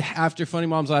did after Funny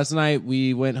Moms last night.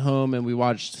 We went home and we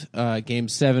watched Game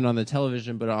 7 on the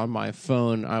television, but on my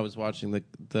phone I was watching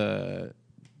the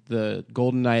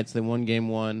Golden Knights. They won Game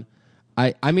 1.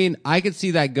 I mean, I could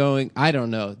see that going. I don't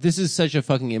know. This is such a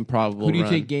fucking improbable. Who do you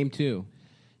run. take game 2?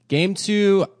 Game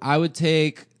 2, I would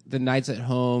take the nights at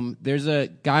home. There's a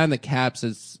guy on the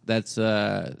Caps that's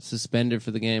suspended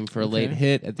for the game for a late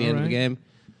hit at the end of the game.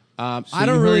 I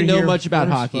don't really know much about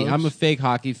hockey. Folks. I'm a fake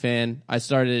hockey fan.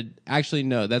 Actually,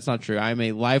 no, that's not true. I'm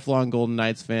a lifelong Golden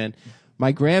Knights fan.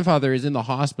 My grandfather is in the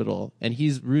hospital, and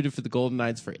he's rooted for the Golden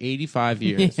Knights for 85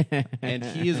 years. And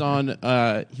he's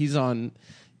on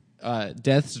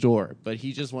death's door, but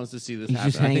he just wants to see this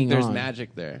happen. I think there's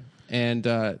magic there. And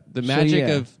the magic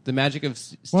of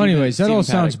Steven, well, anyways, that Steven all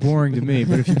Paddock. sounds boring to me.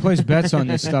 But if you place bets on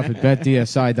this stuff at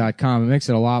betdsi.com, it makes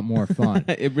it a lot more fun.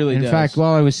 It really does. In fact,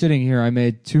 while I was sitting here, I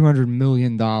made $200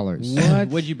 million. What?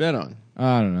 What'd you bet on?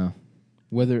 I don't know.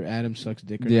 Whether Adam sucks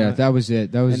dick or not. Yeah, that was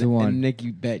it. That was the one. And Nick,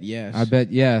 you bet yes. I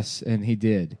bet yes, and he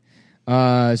did.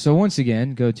 So once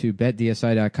again, go to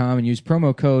betdsi.com and use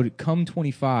promo code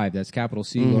CUM25. That's capital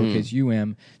C, lowercase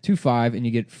UM, 25, and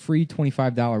you get free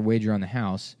 $25 wager on the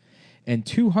house and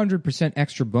 200%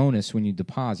 extra bonus when you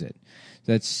deposit.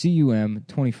 So that's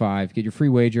CUM25. Get your free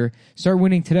wager. Start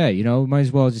winning today. You know, might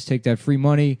as well just take that free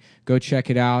money, go check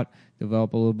it out,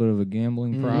 develop a little bit of a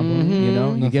gambling problem. You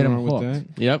know, you get them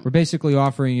hooked. Yep. We're basically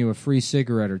offering you a free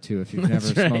cigarette or two if you've never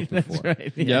smoked before. That's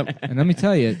right. Yeah. Yep. And let me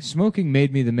tell you, smoking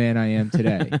made me the man I am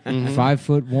today.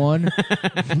 5'1".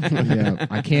 Yeah,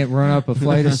 I can't run up a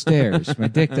flight of stairs. My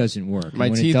dick doesn't work. My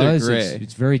and when teeth it does, are gray.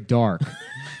 It's very dark.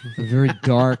 A very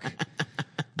dark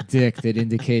dick that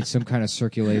indicates some kind of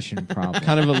circulation problem.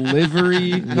 Kind of a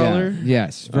livery color.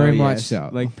 Yes, very much so.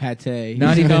 Like pate. Not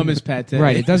His even gum is pate.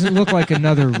 Right. It doesn't look like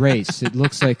another race. It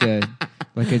looks like it's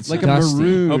Like a dusty.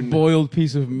 maroon. A boiled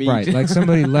piece of meat. Right, like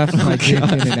somebody left my dick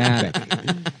in an attic.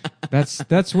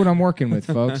 That's what I'm working with,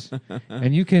 folks.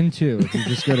 And you can too if you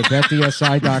just go to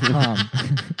betdsi.com.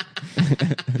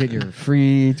 Get your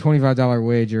free $25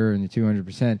 wager and the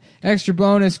 200% extra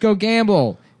bonus. Go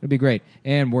gamble. It'll be great.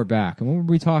 And we're back. And what were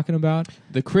we talking about?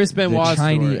 The Chris Benoit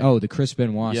story. Oh, the Chris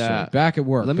Benoit story. Back at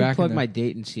work. Let me plug my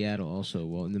date in Seattle also.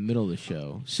 Well, in the middle of the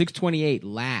show. 628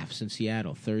 Laughs in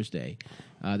Seattle, Thursday.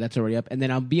 That's already up. And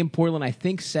then I'll be in Portland, I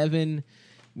think 7.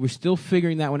 We're still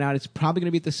figuring that one out. It's probably going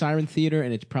to be at the Siren Theater,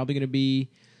 and it's probably going to be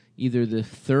either the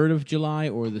 3rd of July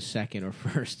or the 2nd or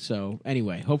 1st. So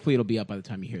anyway, hopefully it'll be up by the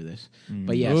time you hear this.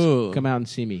 But yes, come out and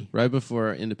see me. Right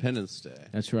before Independence Day.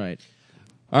 That's right.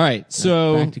 All right,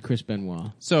 so back to Chris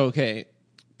Benoit. So, okay,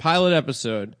 pilot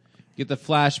episode, get the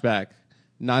flashback,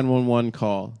 911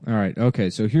 call. All right, okay,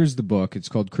 so here's the book. It's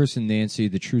called Chris and Nancy,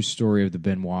 The True Story of the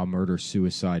Benoit Murder,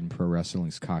 Suicide, and Pro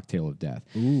Wrestling's Cocktail of Death.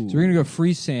 Ooh. So we're going to go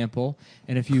free sample,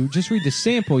 and if you just read the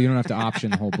sample, you don't have to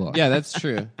option the whole book. Yeah, that's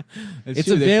true. It's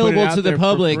true. available to the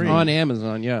public on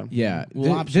Amazon, yeah. Yeah.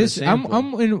 We'll option this I'm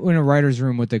in a writer's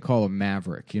room what they call a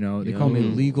maverick, you know. They call me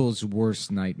legal's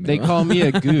worst nightmare. They call me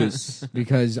a goose.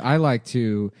 Because I like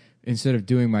to, instead of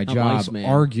doing my job,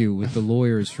 argue with the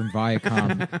lawyers from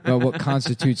Viacom about what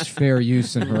constitutes fair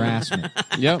use and harassment.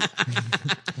 Yep.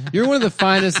 You're one of the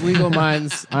finest legal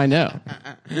minds I know.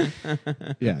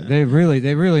 Yeah, they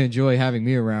really enjoy having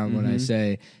me around when I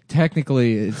say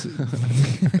technically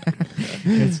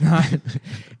it's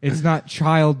not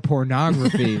child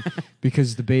pornography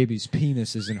because the baby's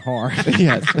penis isn't hard.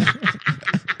 Yes.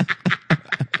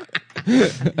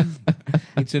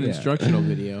 It's an instructional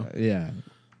video. Yeah.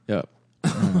 Yep.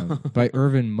 By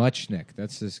Irvin Muchnick.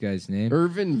 That's this guy's name.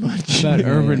 Irvin Munch. About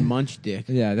Irvin Munch Dick.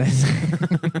 Yeah, that's.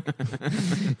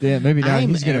 Yeah, maybe now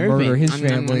he's going to murder his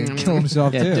family and kill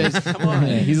himself too. Come on,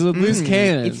 he's a loose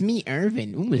cannon. It's me,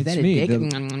 Irvin. Ooh, is It's that a me,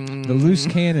 dick? the loose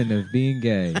cannon of being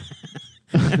gay.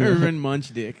 Irvin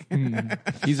Munch Dick.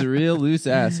 He's a real loose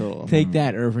asshole. Take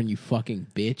that, Irvin, you fucking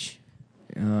bitch.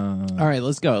 All right,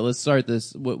 let's go. Let's start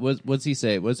this. What's he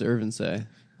say? What's Irvin say?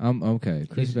 Okay.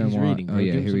 Chris He's Benoit. reading. Oh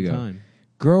yeah, here we go. Time.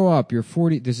 Grow up. You're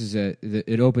 40. This is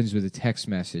it opens with a text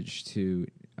message to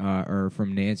or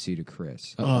from Nancy to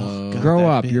Chris. Oh, God, Grow that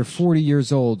up. bitch. You're 40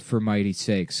 years old, for mighty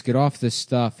sakes. Get off this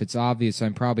stuff. It's obvious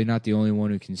I'm probably not the only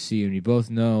one who can see you. And you both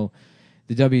know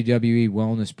the WWE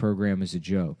wellness program is a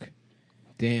joke.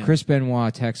 Damn. Chris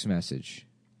Benoit text message.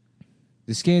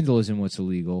 The scandal isn't what's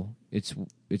illegal. It's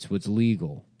what's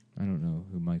legal. I don't know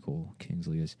who Michael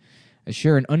Kingsley is. I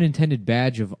share an unintended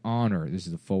badge of honor. This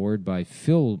is the forward by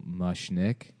Phil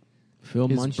Mushnick. Phil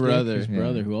His Munch brother. Dick, his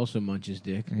brother, who also munches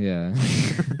dick. Yeah. I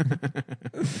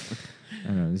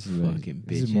don't know. This is Fucking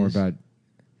this is more bitches. about.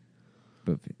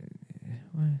 But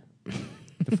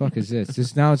what the fuck is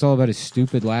this? Now it's all about his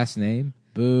stupid last name.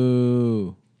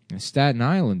 Boo. A Staten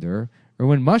Islander. Or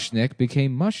when Mushnick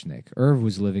became Mushnick. Irv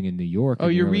was living in New York. Oh,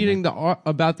 you're reading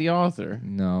about the author.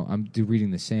 No, I'm reading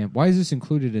the sample. Why is this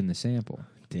included in the sample?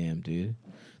 Damn, dude.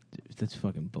 That's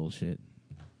fucking bullshit.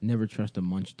 Never trust a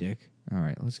munch dick. All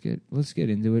right, let's get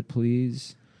into it,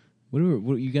 please.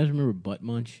 What you guys remember Butt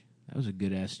Munch? That was a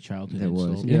good ass childhood insult.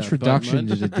 Was introduction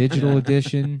to the digital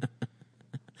edition.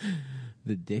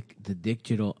 The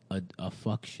digital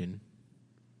affuction.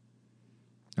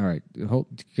 All right,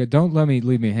 don't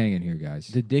leave me hanging here, guys.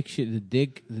 The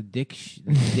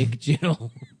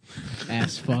digital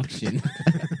ass function.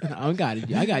 I got it,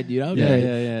 dude.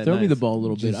 Yeah. Throw me the ball a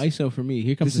little bit. ISO for me.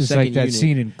 Here comes this the is second like that unit.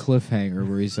 scene in Cliffhanger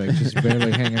where he's like just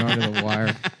barely hanging onto the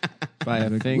wire by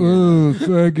a finger. Oh,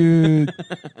 faggot,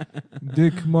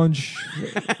 dick munch.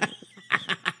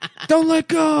 Don't let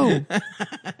go.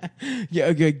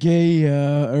 Yeah, gay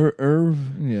Irv.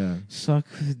 Yeah. Suck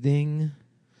ding.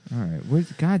 All right.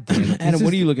 God damn it. Adam,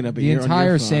 what are you looking up? The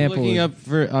entire sample.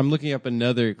 I'm looking up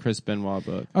another Chris Benoit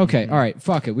book. Okay. All right.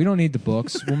 Fuck it. We don't need the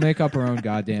books. We'll make up our own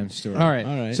goddamn story. All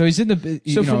right. So he's in the.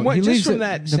 So from what? He Just leaves from the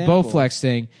that sample. Bowflex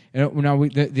thing. And now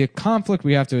the conflict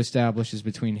we have to establish is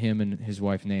between him and his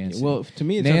wife Nancy. Well, to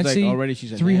me, it Nancy, sounds like already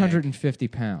she's a 350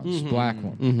 pounds, black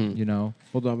one. You know.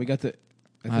 Hold on, we got the.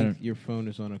 I think your phone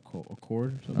is on a cord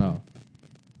or something. Oh.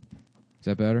 Is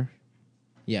that better?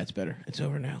 Yeah, it's better. It's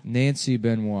over now. Nancy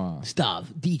Benoit.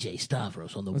 DJ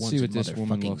Stavros on the Let's ones see what and this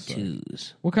woman motherfucking looks like.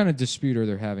 twos. What kind of dispute are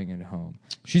they having at home?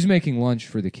 She's making lunch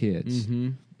for the kids.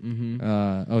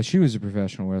 She was a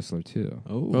professional wrestler too.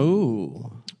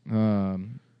 Oh. I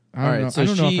don't right, know. so I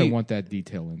don't know if I she- want that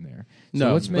detail in there.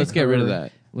 No, So let's get rid of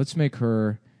that. Let's make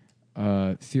her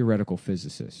theoretical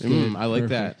physicist. I like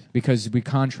that. Because we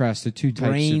contrast the two types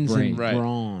Brains of brain. and Right.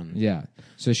 brawn. Yeah.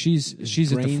 So she's at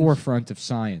the brains- forefront of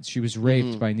science. She was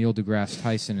raped by Neil deGrasse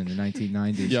Tyson in the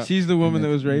 1990s. Yeah. She's the woman that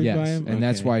was raped Yes, by him? and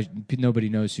that's Okay. why nobody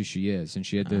knows who she is, and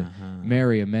she had to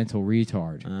marry a mental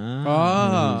retard.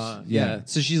 Yeah.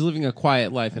 So she's living a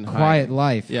quiet life in Quiet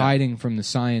life, Yeah. hiding from the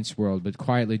science world, but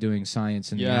quietly doing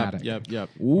science in the attic. Yep.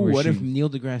 Ooh, Where what she- if Neil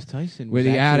deGrasse Tyson Where was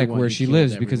the actually attic one where who she killed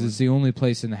lives, because everyone? it's the only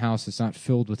place in the house that's not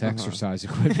filled with exercise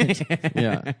equipment.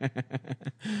 Yeah.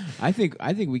 I think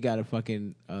we got to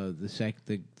fucking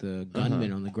the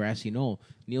gunman on the grassy knoll,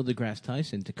 Neil deGrasse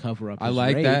Tyson, to cover up. I his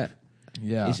like rape, that.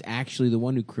 Yeah, is actually the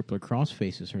one who Crippler cross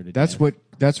faces her to that's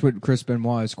death. what Chris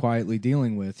Benoit is quietly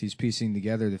dealing with. He's piecing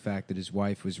together the fact that his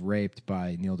wife was raped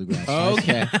by Neil deGrasse Tyson.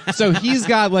 Okay. So he's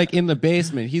got like in the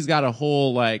basement, he's got a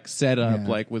whole like setup Yeah.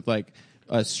 like with like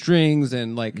strings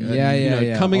and like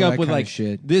Yeah. coming All up that with kind of like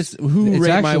shit. this who It's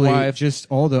raped my actually wife. just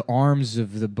all the arms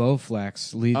of the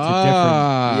Bowflex lead to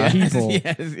Ah. different people. yes.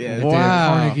 At Wow. the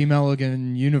Carnegie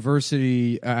Mellon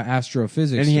University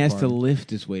astrophysics And he has to department. lift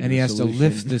his way. and to he the has to solution.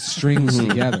 lift the strings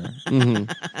together.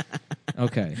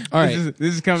 Okay. All right.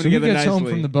 This is coming So he together gets nicely. home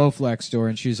from the Bowflex store,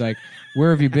 and she's like, "Where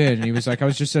have you been?" And he was like, "I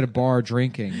was just at a bar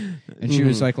drinking." And she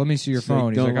was like, "Let me see your She's like,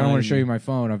 phone." He's "Don't like, "I don't lie want to to show me." you my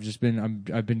phone.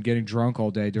 I've been getting drunk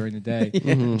all day during the day."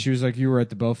 And she was like, "You were at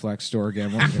the Bowflex store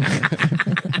again." weren't you?"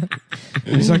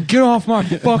 And he's like, "Get off my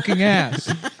fucking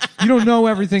ass! You don't know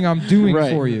everything I'm doing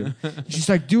Right. for you." She's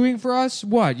like, "Doing for us?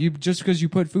 What? You just because you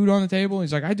put food on the table?" And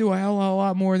he's like, "I do a hell of a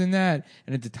lot more than that."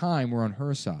 And at the time, we're on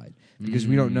her side because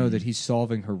we don't know that he's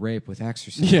solving her rape with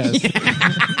exercise. Yes.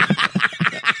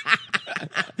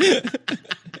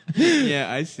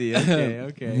 Yeah, I see.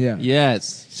 Okay. Yeah.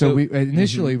 Yes. So we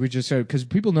initially we just said because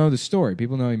people know the story,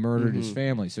 people know he murdered his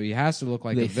family, so he has to look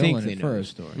like They a think villain they at know the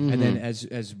first. story. And then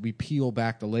as we peel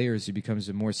back the layers, he becomes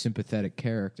a more sympathetic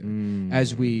character.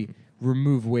 As we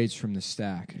remove weights from the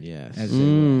stack, Yes. as they will.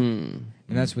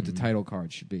 And that's what the title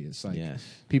card should be. It's like Yes.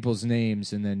 people's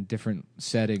names and then different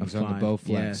settings on the Fine. Bowflex,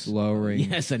 Yes. lowering.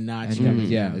 Yes, a notch. And coming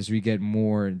yeah, down. as we get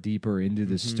more and deeper into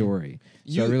the story.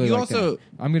 So You- I really you like also- that.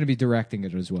 I'm going to be directing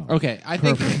it as well. Okay, I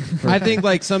think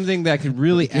like something that could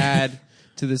really add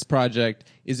to this project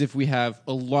is if we have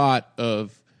a lot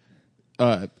of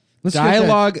Let's get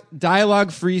that-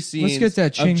 dialogue free scenes. Let's get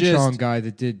that of Ching just- Chong guy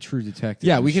that did True Detective.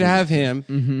 Yeah, we could have him.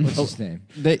 What's his name?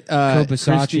 They,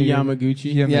 Kobasachi. Christy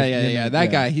Yamaguchi. yeah.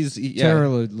 That guy. He's Tara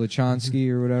Lachonsky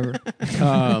or whatever.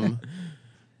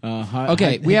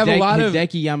 Okay, we have a lot of-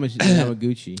 Hideki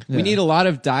Yamaguchi. We need a lot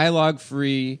of dialogue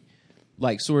free,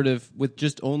 like sort of with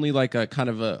just only like a kind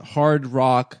of a hard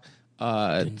rock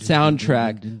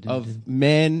soundtrack of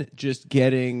men just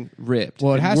getting ripped.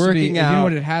 Well, it and has to be. working You out. know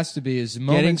what it has to be is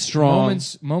moments, strong.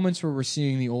 Moments where we're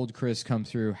seeing the old Chris come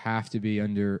through have to be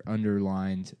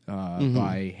underlined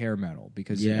by hair metal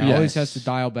because Yeah. it always Yes. has to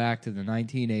dial back to the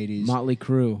 1980s. Motley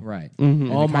Crue. Right.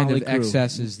 Mm-hmm. All the kind Motley of Crue.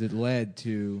 excesses that led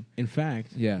to In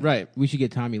fact, Right. we should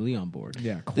get Tommy Lee on board.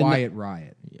 Yeah, Quiet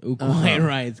Riot. Ooh, Quiet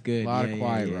Riot's good. A lot of Yeah,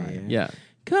 Quiet yeah, Riot. Yeah.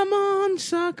 Come on,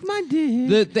 suck my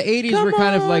dick. The 80s Come were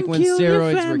kind of on, like when kill your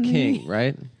steroids were family. king,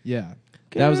 right? Yeah.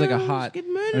 That was like a Girls hot. get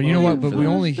murdered And you know what? for But we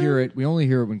only the hear it. We only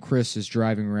hear it when Chris is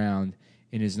driving around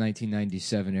in his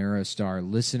 1997 Aerostar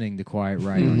listening to Quiet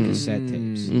Riot on cassette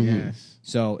tapes. Yes.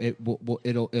 So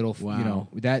it'll Wow.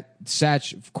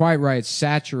 Quiet Riot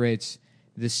saturates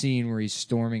the scene where he's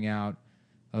storming out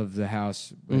of the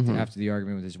house after the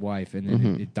argument with his wife, and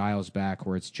then it dials back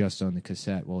where it's just on the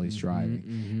cassette while he's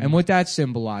driving. And what that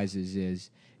symbolizes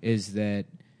is that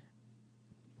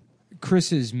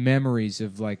Chris's memories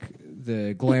of like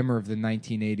the glamour of the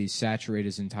 1980s saturate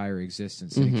his entire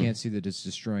existence, and he can't see that it's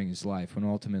destroying his life, when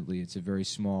ultimately it's a very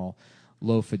small,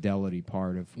 low-fidelity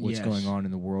part of what's going on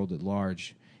in the world at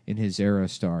large in his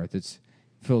Aerostar that's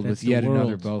filled with yet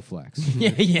another Bowflex.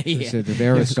 Yeah. So the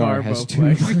Aerostar has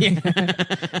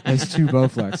has two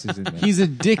Bowflexes in there. He's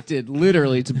addicted,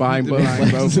 literally, to buying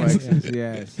Bowflexes.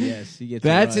 Yes. He gets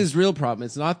That's his real problem.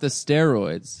 It's not the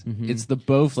steroids. It's the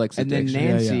Bowflex And then addiction.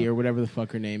 Nancy, or whatever the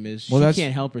fuck her name is, she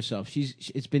can't help herself.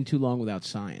 It's been too long without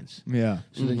science. Yeah.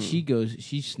 So then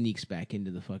she sneaks back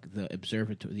into the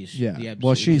observatory.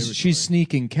 Well, she's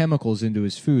sneaking chemicals into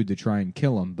his food to try and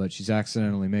kill him, but she's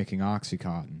accidentally making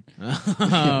Oxycontin.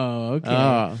 Oh, okay.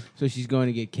 Oh. So she's going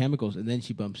to get chemicals, and then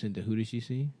she bumps into, who does she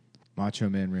see? Macho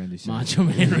Man Randy Savage. Macho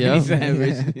Man Randy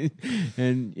Savage.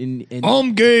 and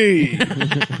I'm gay.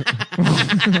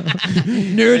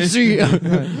 Nancy,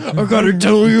 I gotta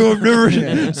tell you, I've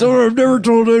never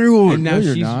told anyone. and now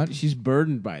you're not. she's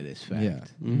burdened by this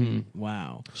fact. Yeah.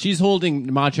 Wow. She's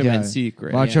holding Macho Man's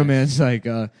secret. Macho Man's like,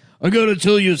 I gotta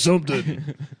tell you something.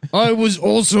 I was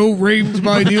also raped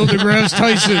by Neil deGrasse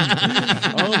Tyson.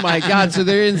 Oh my God! So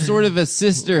they're in sort of a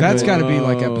sisterhood. That's got to be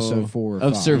like episode 4 or 5.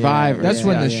 of Survivor. That's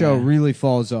when the show really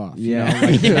falls off. Yeah. You know,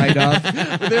 like the night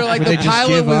of. They're like, Where the they just pilot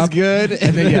give was up, good.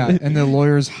 And then, and the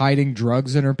lawyer's hiding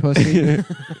drugs in her pussy.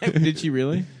 Did she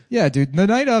really? Yeah, dude. The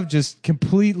night of just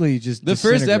completely just The first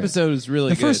disintegrates. episode is really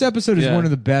The good. first episode is Yeah. one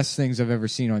of the best things I've ever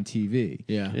seen on TV.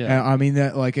 Yeah. Yeah. I mean,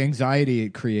 that like anxiety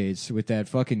it creates with that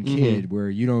fucking kid where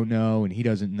you don't know and he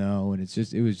doesn't know, and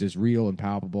it was just real and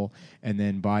palpable. And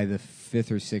then by the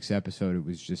 5th or 6th episode, it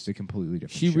was just a completely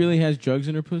different She show. really has drugs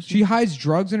in her pussy? She hides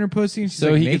drugs in her pussy, and she's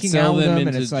So like he could making sell out with them them,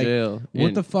 and into it's like, jail.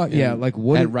 what the fuck? Yeah, like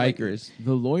what at like- Rikers?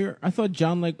 The lawyer? I thought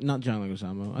not John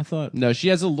Leguizamo. I thought... No, she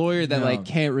has a lawyer that No. like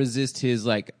can't resist his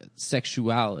like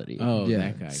sexuality. Oh, Yeah.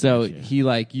 that guy. So Gotcha. he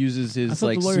like uses I his thought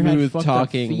like the lawyer had smooth fucked up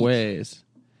talking feet. ways.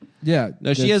 Yeah,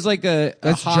 No, she has like a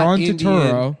that's hot John Indian-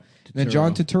 Turturro. Then Turturro.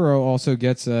 John Turturro also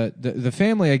gets the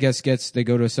family. I guess they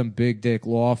go to some big dick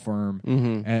law firm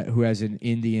who has an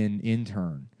Indian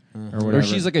intern or whatever. Or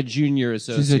she's like a junior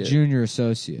associate. she's a junior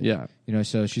associate. Yeah. you know,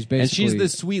 so she's basically And she's the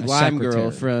sweet a lime secretary.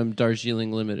 girl from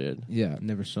Darjeeling Limited. Yeah.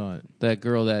 Never saw it. That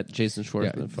girl that Jason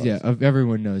Schwartzman fucks. Yeah,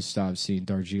 everyone knows Stav's seen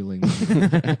Darjeeling.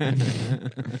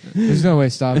 There's no way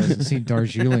Stav hasn't seen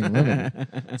Darjeeling Limited.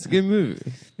 It's a good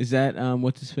movie. Is that,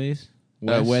 what's his face?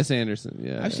 Wes Anderson.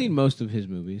 Yeah, I've seen most of his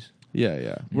movies.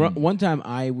 Yeah. One time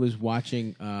I was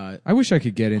watching... I wish I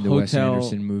could get into Wes Hotel-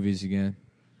 Anderson movies again.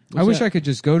 What's I wish that? I could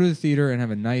just go to the theater and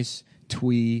have a nice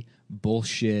twee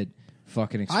bullshit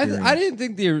fucking experience. I didn't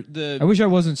think the I wish I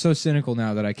wasn't so cynical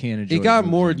now that I can't enjoy. it got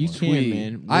movies more anymore. You can, twee.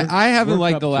 man. I haven't Work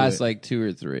liked up the to last it. like 2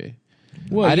 or 3.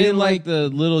 Well, I you didn't like the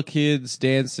little kids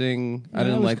dancing. I that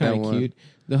didn't was like that kinda one. cute.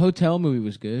 The hotel movie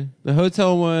was good. The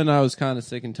hotel one, I was kind of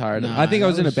sick and tired of. Nah, I think I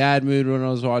was that in a was- bad mood when I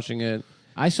was watching it.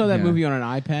 I saw that Yeah. movie on an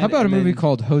iPad. How about a and movie then-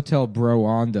 called Hotel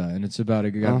Broanda, and it's about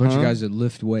a bunch of guys that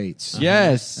lift weights.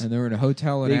 Yes. And they're in a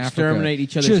hotel in They Africa. exterminate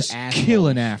each other's just assholes.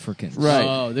 killing Africans. Right.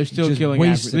 Oh, they're still Just killing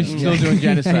wasting Africans. They're them. still doing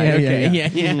genocide. Yeah, Okay, yeah.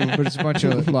 yeah. But it's a bunch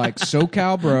of like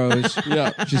SoCal bros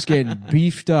just getting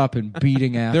beefed up and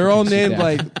beating Africans. They're all to named death.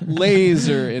 like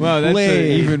Laser and Well, that's an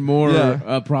Flay. even more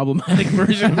Yeah. problematic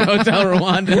version of Hotel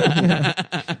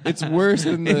Rwanda. It's worse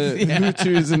than the Yeah.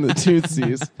 Hutus and the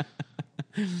Tutsis.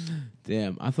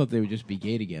 Damn, I thought they would just be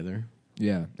gay together.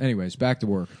 Yeah. Anyways, back to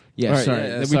work. Yeah, All right, sorry.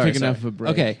 yeah, we sorry, took enough of a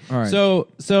break. Okay, All right. So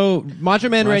Macho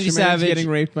Man Macho Randy Man's Savage getting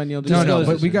raped by Neil No, deGrasse no,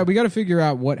 Tyson. but we got to figure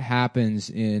out what happens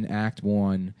in Act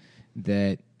 1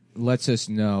 that lets us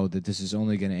know that this is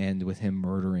only going to end with him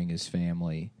murdering his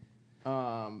family.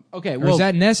 Okay, Or well, is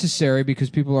that necessary because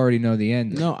people already know the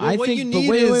end? No, I what you think. But need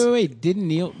wait, is- wait. Didn't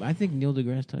Neil? I think Neil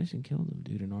deGrasse Tyson killed him,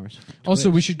 dude. In ours. Also,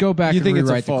 we should go back You and think it's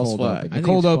a rewrite the false cold flag? open. I The think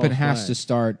cold it's open false has flag. to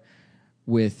start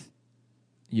with,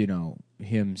 you know,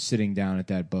 him sitting down at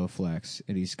that Bowflex,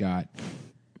 and he's got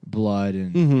blood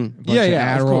and a bunch Yeah,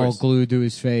 of of Adderall course. glued to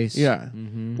his face. yeah.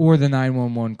 Or the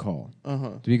 911 call. Uh-huh.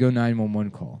 Do we go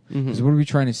 911 call? Because what are we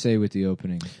trying to say with the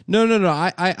opening? No.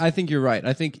 I think you're right.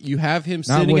 I think you have him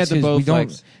Not sitting what's at the his-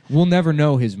 Bowflex. We'll never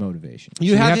know his motivation.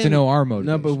 You So have to him- know our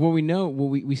motivation. No, but what we know,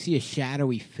 we see a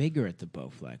shadowy figure at the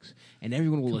Bowflex, and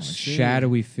everyone will assume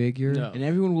shadowy figure. No. and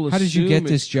everyone will. How did you assume get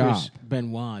this it's Chris job?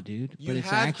 Benoit, dude. You but it's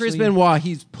have actually Chris Benoit.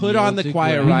 He's put Neil on the deGrasse.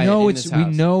 Choir We Riot. know in it's. this We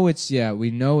house. know it's. Yeah,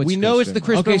 we know it's. We know it's the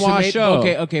Chris Okay, Benoit show.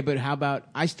 Okay, but how about?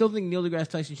 I still think Neil deGrasse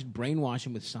Tyson should brainwash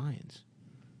him with science.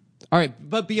 All right,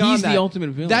 but beyond He's that, the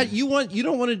ultimate villain. That you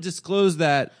don't want to disclose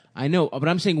that. I know, but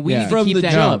I'm saying we Yeah. need to From keep the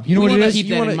that. jump. You know we what it need to is? keep You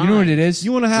that wanna- in you know what mind. it is?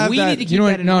 You want to have We that. need to keep You know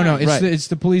that what? in No, mind. no. Right. It's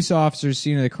the police officer's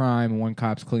scene of the crime, and one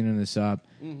cop's cleaning this up,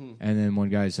 and then one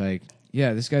guy's like,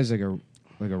 "Yeah, this guy's like a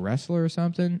wrestler or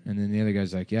something," and then the other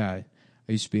guy's like, "Yeah,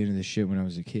 I used to be into this shit when I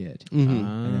was a kid,"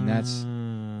 and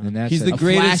then that's He's the like-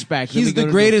 greatest. flashback. Then He's we go the to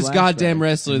the greatest flashback. goddamn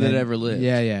wrestler and that then- ever lived.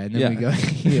 Yeah, and then Yeah. we go,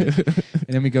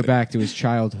 and then we go back to his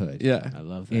childhood. Yeah. I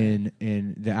love that.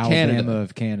 In the Alabama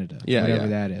of Canada, Yeah, whatever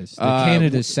yeah. that is, the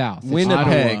Canada South, It's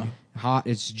Winnipeg. hot.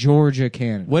 It's Georgia,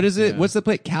 Canada. What is it? Yeah. What's the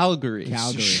place? Calgary.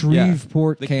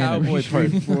 Shreveport, The Canada. cowboy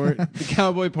part. The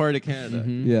cowboy part of Canada.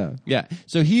 Yeah. Yeah.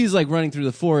 So he's like running through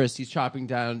the forest. He's chopping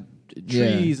down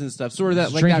trees and stuff. Sort of that,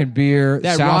 He's like drinking that, beer.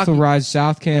 that South will Rocky- rise.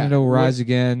 South Canada will Yeah. rise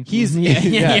again. He's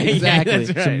yeah, exactly.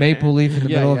 that's right. Some maple leaf in the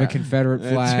Yeah, middle of yeah. a Confederate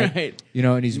That's flag. right. You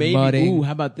know, and he's Maybe. mudding. Ooh,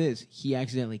 how about this? He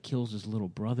accidentally kills his little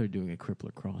brother doing a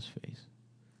crippler crossface.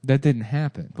 That didn't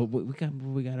happen. But we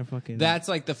got to fucking. That's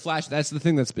like the flash. That's the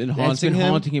thing that's been That's haunting been him.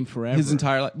 haunting him forever. His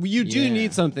entire life. You do Yeah.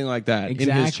 need something like that in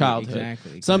Exactly, his childhood.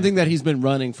 exactly. Something that he's been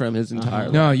running from his entire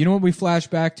life. No, you know what we flash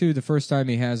back to? The first time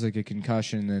he has like a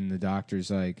concussion, and the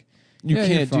doctor's like, You "Yeah,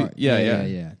 can't you're do. fine."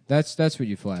 Yeah. That's what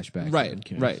you flash back to. Right.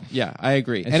 Okay. Right. Yeah, I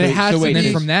agree. And And so- it has so to wait, And be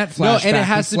then from that flashback, No, and it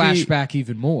has we to flash be. back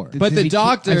even more. But the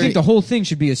doctor. I think the whole thing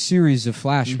should be a series of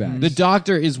flashbacks. The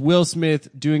doctor is Will Smith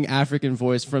doing African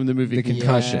voice from the movie The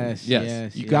Concussion. Yes, Yes,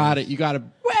 yes, you yes. got it. You got to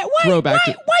throw back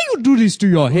to. Why you do this to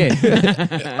your head?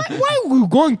 why are we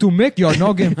going to make your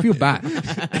noggin feel bad?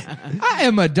 I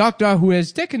am a doctor who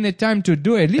has taken the time to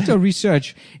do a little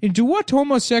research into what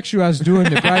homosexuals do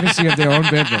in the privacy of their own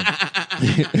bedroom.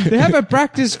 They have a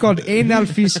practice called anal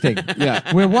feasting,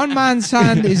 where one man's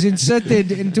hand is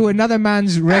inserted into another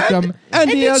man's rectum, and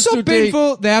he it's has so to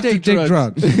painful they have to take take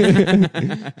drugs. drugs.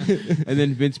 And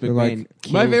then Vince They're McMahon. like-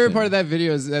 My kills favorite him. part of that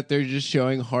video is that they're just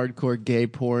showing hardcore gay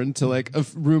porn to like a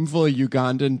room full of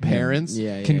Ugandan parents.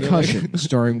 Yeah. Concussion,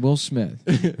 starring Will Smith.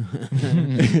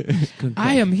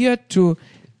 I am here to,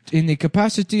 in the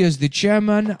capacity as the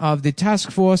chairman of the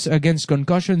task force against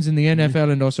concussions in the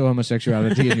NFL and also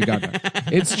homosexuality in Uganda.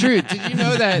 It's true. Did you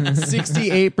know that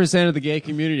 68% of the gay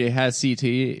community has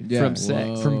CTE from sex?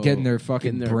 Whoa. From getting their fucking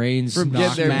Getting their- brains from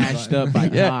knocked getting their- Smashed up by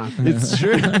Yeah, cock. it's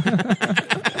true.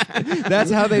 That's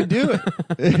how they do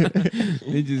it.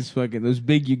 They just fucking those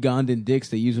big Ugandan dicks.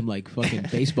 They use them like fucking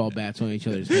baseball bats on each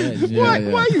other's heads.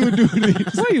 Why you do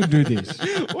this? Why you do this?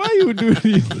 Why you do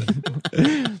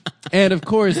this? And of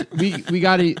course, we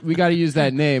gotta use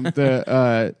that name.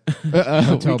 The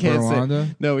Hotel we can't Rwanda?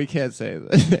 say. No, we can't say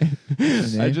that.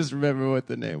 I name? just remember what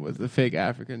the name was. The fake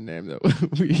African name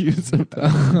that we use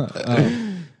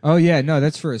sometimes. Oh yeah, no,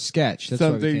 that's for a sketch. That's why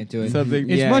we Something- can't do it. something-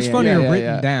 It's Yeah, much yeah, funnier yeah,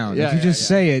 written yeah. down. Yeah, if you yeah, just yeah.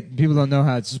 say it, people don't know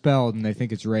how it's spelled and they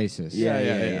think it's racist.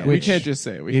 Yeah. Which we can't just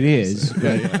say it. We it can't is, just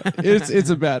say it. Yeah. It's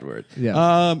a bad word.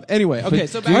 Yeah. Anyway, okay.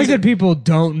 So I back like to- that people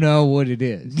don't know what it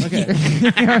is.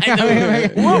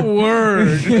 What word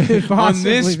on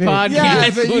Possibly this did. podcast? Yeah,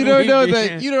 but you would don't we know be-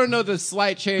 the you don't know the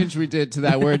slight change we did to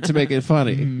that word to make it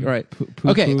funny, right? Poo-poo,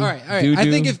 Okay, all right. I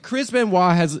doo-doo. think if Chris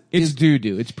Benoit has, It's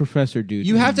doo-doo. It's Professor Doo-doo.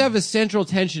 you have to have a central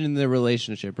tension in the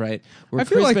relationship, right? Where I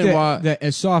feel Chris like Benoit, that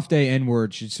a soft A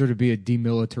N-word should sort of be a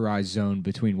demilitarized zone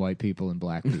between white people and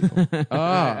black people.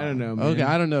 I don't know, man. Okay,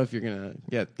 I don't know if you're gonna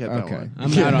get that Okay. one.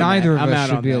 I'm out on Neither that. of I'm us out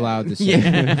should on be that. allowed to say.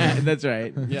 Yeah, that's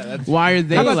right. Yeah, that's Why are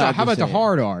they How about allowed how about to the say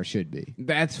hard R should be? it?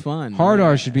 That's fun. Hard Yeah.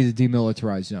 R should be the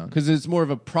demilitarized zone. because it's more of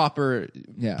a proper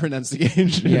Yeah.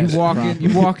 pronunciation. Yes. You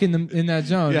walk in that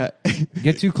zone. Yeah.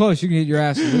 Get too close, you can get your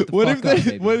ass lit the What fuck if up, that,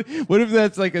 baby. what if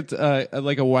that's like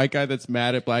a white guy that's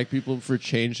mad at black people for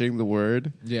changing the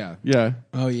word? Yeah. Yeah.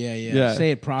 Oh yeah, yeah. Yeah.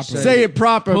 Say it properly. Say it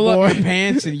proper, Pull boy. up your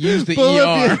pants and use the Pull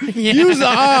ER. up your- Use the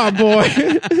R,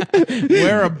 boy.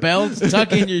 Wear a belt,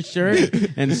 tuck in your shirt,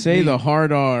 and say the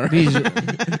hard R. These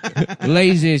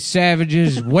lazy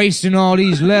savages wasting all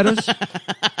these letters.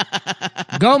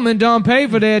 Government don't pay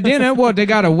for their dinner. What, they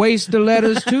gotta waste the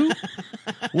letters too?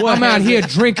 I'm out here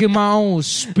drinking my own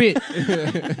spit.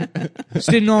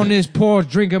 Sitting on this porch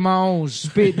drinking my own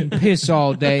spit and piss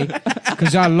all day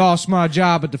because I lost my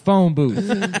job at the phone booth.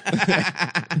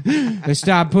 They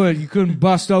stopped you couldn't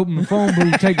bust open the phone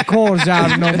booth, take the cords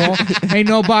out no more. Ain't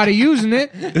nobody using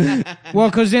it. Well,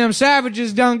 because them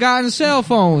savages done gotten cell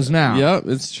phones now. Yep,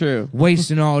 it's true.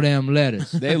 Wasting all them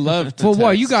letters. They love to For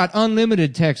what? text. You got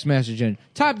unlimited text messaging.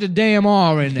 Type the damn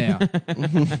R in there.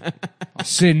 I'm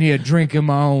sitting here drinking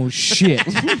my own shit.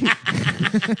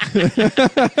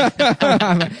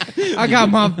 I got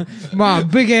my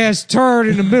big ass turd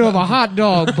in the middle of a hot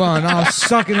dog bun. I was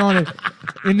sucking on it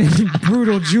in the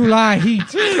brutal July heat.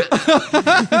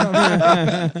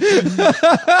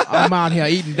 I'm out here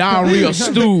eating diarrhea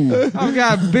stew. I've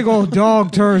got a big old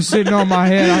dog turd sitting on my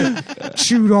head. I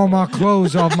chewed all my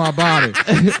clothes off my body.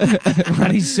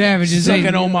 While these savages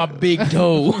Sucking on my big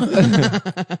toe.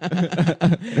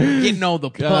 Getting all the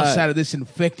pus out of this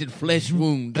infected flesh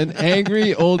wound. An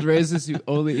angry old racist who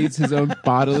only eats his own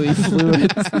bodily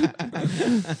fluids.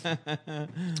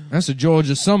 That's a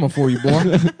Georgia summer for you,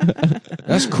 boy.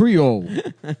 That's Creole.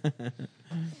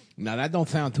 Now that don't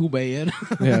sound too bad.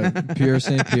 Yeah, Pierre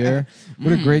St. Pierre.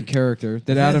 What a great character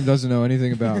that Adam doesn't know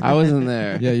anything about. I wasn't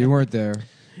there. Yeah, you weren't there.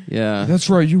 Yeah. That's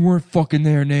right, you weren't fucking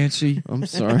there, Nancy. I'm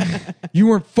sorry. You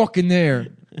weren't fucking there.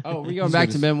 Oh, we going back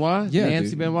to Benoit? Yeah,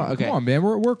 Nancy dude. Benoit? Okay. Come on, man.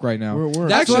 We're at work right now. We're at work.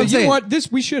 That's Actually, what I'm you know saying.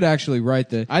 what? We should actually write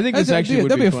the. I think this actually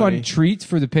would that'd be a funny. fun treat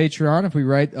for the Patreon if we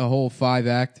write a whole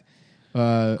 5-act.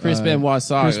 Chris Benoit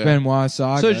saga. Chris Benoit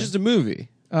saga. So it's just a movie.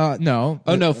 No.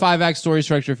 Oh, no, 5-act story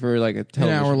structure for like a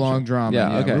television An hour-long show. drama.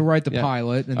 Yeah, okay. We'll write the Yeah.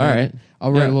 pilot, and All then right.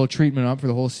 I'll write Yeah. a little treatment up for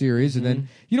the whole series, and then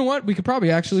you know what? We could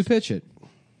probably actually pitch it.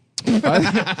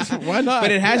 Why not?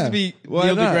 But it has Yeah. to be Why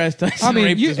Neil not? deGrasse Tyson. I mean,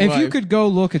 raped his if you wife. could go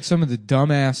look at some of the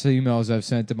dumbass emails I've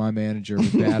sent to my manager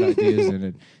with bad ideas in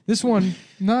it, this one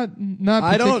not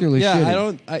particularly.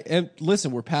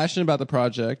 Listen, we're passionate about the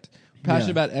project. We're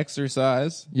passionate about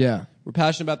exercise. Yeah. We're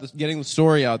passionate about getting the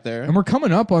story out there, And we're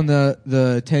coming up on the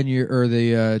 10-year or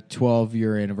the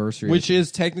 12-year anniversary, which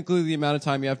is technically the amount of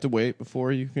time you have to wait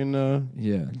before you can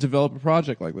yeah, develop a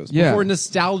project like this. Yeah. Before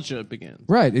nostalgia begins.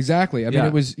 right, exactly. I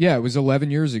mean, Yeah. it was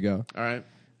 11 years ago. All right.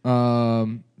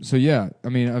 So yeah, I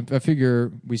mean, I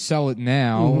figure we sell it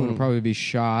now, it'll probably be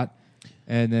shot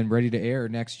and then ready to air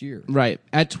next year. Right.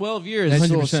 At 12 years, Nice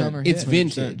little 100%. summer it's hit.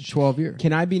 vintage. 12 year.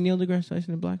 Can I be Neil deGrasse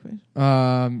Tyson in blackface?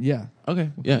 Yeah. Okay.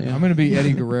 Yeah. I'm going to be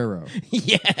Eddie Guerrero.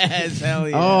 Yes, hell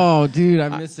yeah. Oh, dude,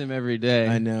 I miss him every day.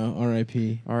 I know.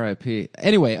 R.I.P. R.I.P.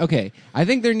 Anyway, okay. I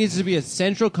think there needs to be a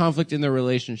central conflict in their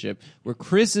relationship where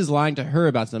Chris is lying to her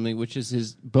about something, which is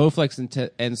his Bowflex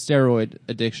and steroid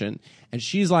addiction, and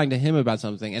she's lying to him about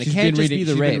something, and it can't just be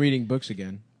the she's rape. been reading books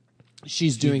again.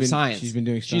 She's doing science. She's been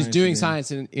doing She's science doing again.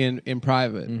 science in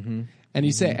private. Mm-hmm. And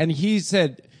he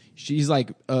said, she's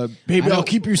like, baby, I'll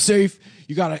keep you safe.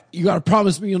 You gotta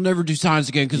promise me you'll never do science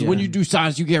again because when you do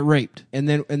science, you get raped. And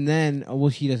then, well,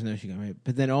 she doesn't know she got raped.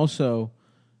 But then also,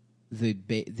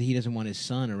 he doesn't want his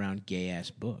son around gay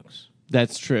ass books.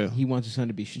 That's true. He wants his son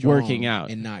to be strong, Working out.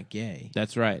 and not gay.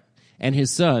 That's right. And his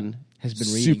son Has been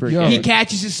reading. super Yo. gay. He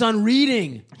catches his son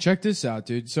reading. Check this out,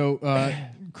 dude. So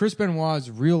Chris Benoit's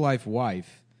real life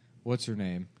wife, what's her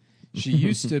name? She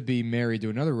used to be married to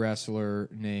another wrestler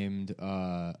named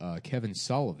Kevin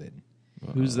Sullivan,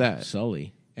 Who's that?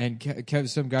 Sully. and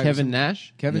some guy Kevin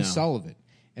Nash? Kevin No. Sullivan,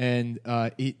 and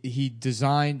he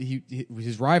designed.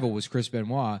 His rival was Chris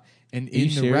Benoit, and in you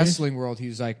the serious? wrestling world, he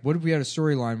was like, "What if we had a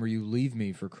storyline where you leave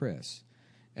me for Chris?"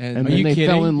 And Are then you they kidding?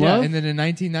 fell in Yeah, love? and then in the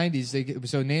 1990s,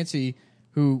 so Nancy,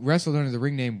 who wrestled under the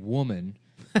ring name Woman,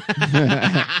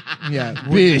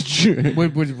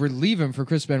 Bitch. would leave him for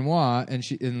Chris Benoit,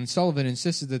 and Sullivan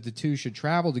insisted that the two should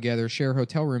travel together, share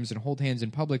hotel rooms, and hold hands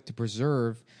in public to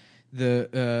preserve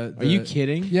the. Are you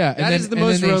kidding? Yeah, That is the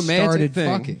most romantic started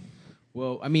thing. Fucking.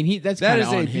 Well, I mean, that's That kind is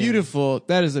of a on him.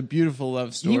 beautiful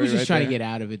love story. He was just right trying there. to get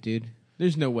out of it, dude.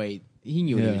 There's no way. He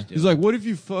knew what he Yeah. was doing. He's like, what if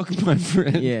you fuck my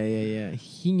friend? yeah.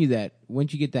 He knew that.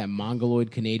 Once you get that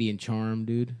Mongoloid Canadian charm,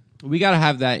 dude. We got to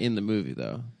have that in the movie,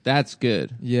 though. That's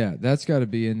good. Yeah, that's got to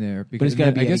be in there. Because it's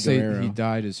gotta be I guess Eddie Guerrero. he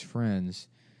died as friends.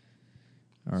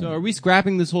 All So right. are we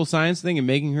scrapping this whole science thing and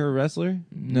making her a wrestler?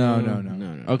 No.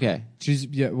 No. Okay. She's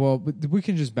well, but we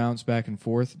can just bounce back and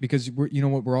forth because you know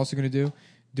what we're also going to do.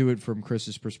 Do it from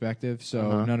Chris's perspective,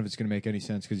 so none of it's going to make any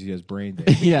sense because he has brain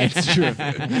damage. Yeah, it's true.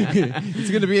 It's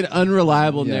going to be an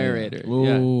unreliable Yeah, yeah. narrator.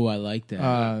 Ooh, I like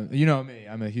that. You know me;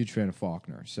 I'm a huge fan of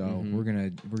Faulkner, so we're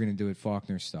gonna do it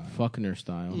Faulkner style. Faulkner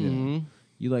style. Mhm.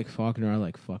 You like Faulkner, I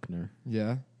like Faulkner.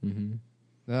 Yeah,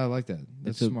 Mm-hmm. I like that.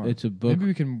 That's It's a- smart. it's a book- Maybe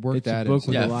we can work it's a that book in.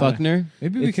 with Yeah, a lot of- Fuckner.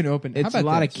 Maybe we can open. It's how about a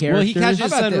lot of this? characters. Well, he catches How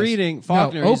his about son this? reading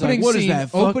Faulkner. No, He's like, what is scene, that,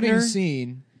 Opening Faulkner?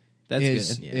 scene That's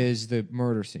is good. is the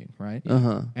murder scene, right?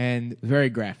 Uh-huh. And Very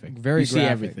graphic. very you see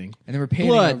graphic. everything. And then we're painting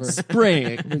Blood over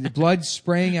spraying. with blood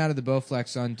spraying out of the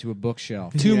Bowflex onto a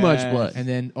bookshelf. Too much Yes. blood. And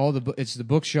then it's the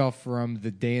bookshelf from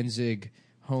the Danzig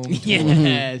home tour.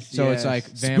 Yes. So it's like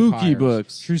Spooky vampires.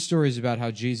 books. True stories about how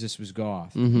Jesus was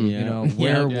goth. Yeah. You know,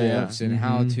 werewolves and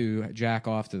how Mm-hmm. to jack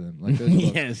off to them. Like those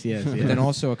books. yes. And then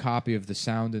also a copy of The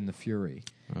Sound and the Fury.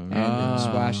 And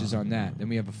splashes on that. Then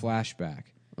we have a flashback.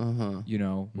 You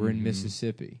know, we're in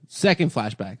Mississippi. Second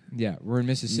flashback. Yeah, we're in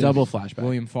Mississippi. Double flashback.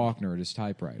 William Faulkner at his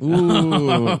typewriter.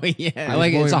 Ooh. Oh, yeah. I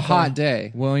like it. It's a William hot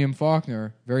day. William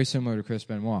Faulkner, very similar to Chris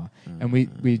Benoit. And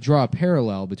we draw a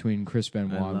parallel between Chris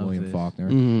Benoit I and love William this. Faulkner.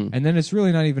 And then it's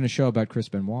really not even a show about Chris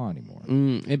Benoit anymore.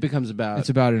 It becomes about... It's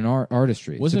about an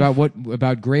artistry. It's Wasn't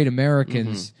about great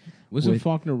Americans. Wasn't with-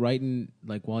 Faulkner writing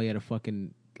like while he had a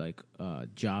fucking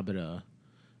job at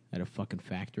a fucking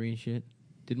factory and shit?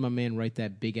 Did my man write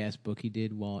that big ass book he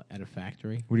did while at a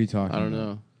factory? What are you talking I don't about?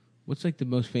 know. What's like the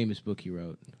most famous book he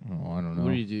wrote? Oh, I don't know. What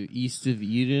do you do? East of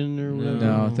Eden or whatever?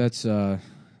 No, that's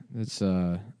That's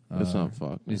not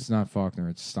Faulkner. It's not Faulkner.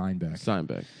 It's Steinbeck.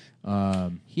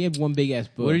 Steinbeck. He had one big ass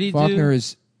book. What did he Faulkner do?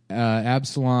 is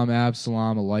Absalom,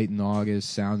 A Light in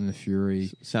August, Sound and the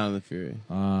Fury, Sound of the Fury.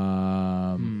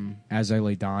 As I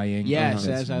Lay Dying. Yes,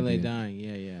 That's As I Lay maybe- Dying.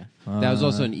 Yeah. That was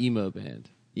also an emo band.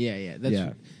 Yeah. That's.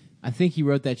 Yeah. I think he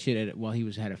wrote that shit while he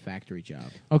had a factory job.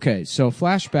 Okay, so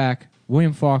flashback.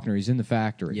 William Faulkner. He's in the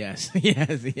factory. Yes.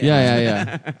 yes.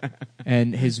 Yeah.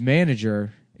 And his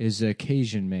manager is a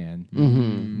Cajun man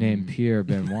named Pierre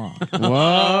Benoit.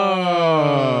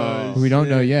 Whoa. Who we don't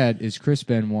know yet is Chris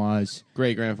Benoit's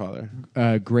Great-grandfather.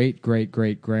 great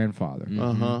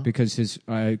grandfather. Because his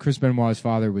Chris Benoit's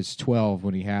father was 12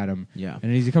 when he had him. Yeah.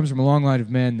 And he comes from a long line of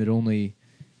men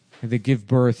that give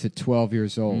birth at 12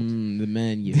 years old. The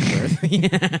man you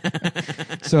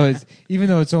birth. So even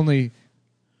though it's only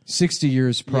 60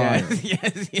 years prior,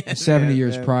 yes. 70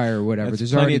 years prior or whatever, That's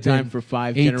there's plenty already of time been for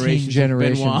 5 18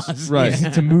 generations of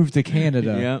Benoits. to move to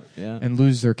Canada Yeah. and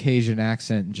lose their Cajun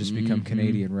accent and just become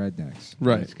Canadian rednecks.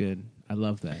 That's good. I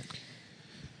love that.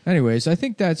 Anyways, I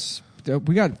think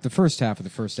we got the first half of the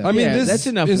first half. I mean, Yeah, this that's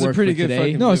enough is a work pretty for good today.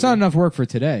 fucking no, it's not movie. enough work for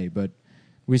today, but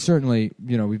we certainly,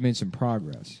 we've made some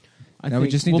progress. I Now we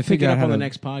think just need we'll to figure pick it out up how on the to-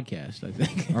 next podcast. I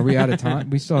think. Are we out of time?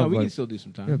 We still No, have we like, can still do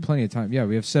some we have time. plenty of time. Yeah,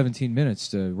 we have 17 minutes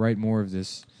to write more of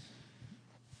this.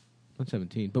 Not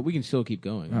 17, but we can still keep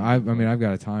going. I mean, I've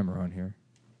got a timer on here.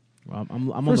 Well,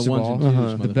 I'm on First the of ones all,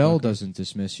 and twos. the bell motherfucker. doesn't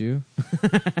dismiss you.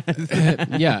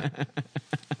 Yeah.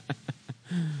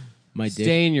 My dick.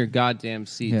 Stay in your goddamn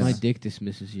seats. Yeah. My dick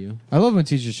dismisses you. I love when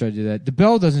teachers try to do that. The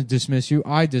bell doesn't dismiss you.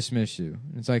 I dismiss you.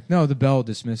 It's like, no, the bell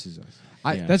dismisses us.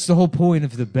 Yeah. That's the whole point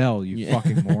of the bell, you Yeah.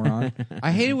 fucking moron.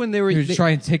 I hated when they were... You're they-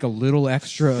 trying to take a little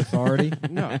extra authority.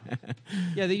 No.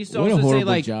 Yeah, they used to What a also say, horrible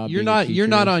like, job you're being a not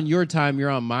teacher. on your time, you're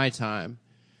on my time.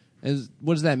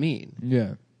 What does that mean?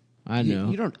 Yeah. I know.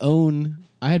 You don't own...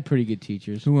 I had pretty good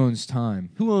teachers. Who owns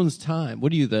time? Who owns time?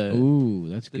 What are you, the Ooh,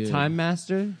 that's the good. time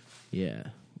master? Yeah.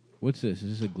 What's this?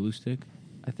 Is this a glue stick?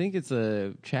 I think it's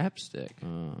a chapstick.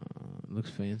 It looks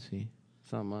fancy.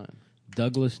 It's not mine.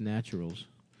 Douglas Naturals.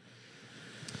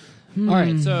 All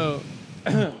right, so...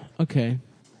 Okay.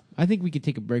 I think we could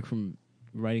take a break from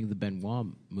writing the Benoit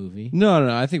movie. No,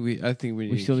 I think we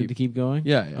need We still need to keep going?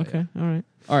 Yeah. Okay, all right.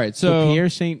 All right, So, so... Pierre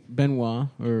Saint Benoit,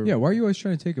 or Yeah, why are you always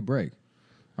trying to take a break?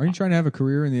 Are you trying to have a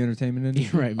career in the entertainment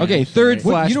industry? You're right, man. Okay, I'm third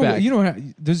sorry. flashback. You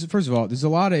know, first of all, there's a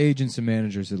lot of agents and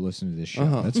managers that listen to this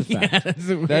show. That's a fact.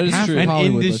 That is Half true. of An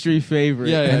Hollywood industry favorite.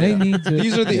 Yeah, And they need to.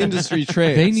 These are the industry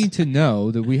trades. They need to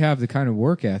know that we have the kind of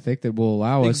work ethic that will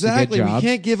allow us exactly. to get We jobs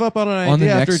can't give up on an on the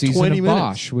idea next after season 20 of minutes.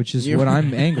 Bosch, which is You're what right.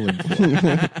 I'm angling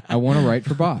for. I want to write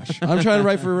for Bosch. I'm trying to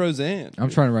write for Roseanne.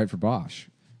 I'm trying to write for Bosch,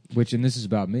 and this is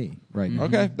about me right now.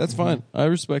 Okay, that's fine. I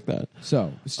respect that.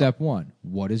 So, step one: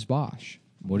 what is Bosch?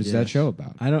 What is that Yes. show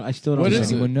about? I still don't What know. is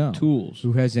Does anyone know? Tools.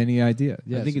 Who has any idea?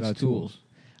 Yeah, I think it's about tools.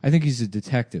 I think he's a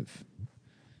detective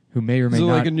who may or may Is it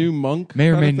not like a new monk? may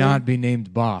or kind may of thing? not be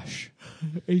named Bosch.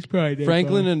 He's probably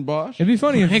Franklin and Bosch? It'd be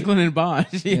funny if Franklin and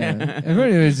Bosch. yeah. Yeah. If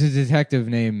it was a detective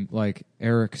named like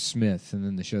Eric Smith, and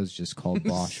then the show's just called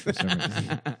Bosch for some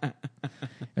reason,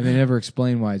 and they never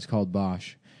explain why it's called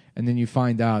Bosch, and then you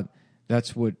find out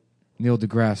that's what Neil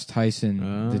deGrasse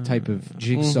Tyson, the type of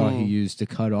jigsaw he used to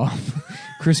cut off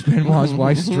Chris Benoit's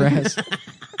wife's dress.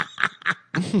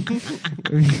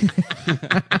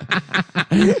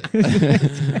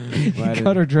 He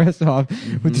cut her dress off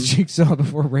with the jigsaw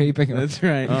before raping her That's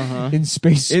right. in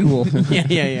space school.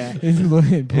 Yeah.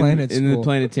 in planet in school. the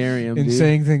planetarium. and dude.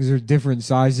 saying things are different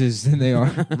sizes than they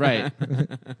are. Right.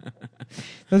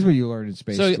 That's what you learn in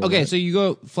space So school. okay, right? so you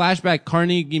go flashback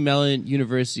Carnegie Mellon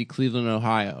University, Cleveland,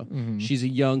 Ohio. Mm-hmm. She's a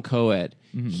young co-ed.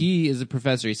 He is a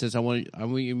professor. He says, I want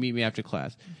you to meet me after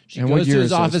class. She And goes what year to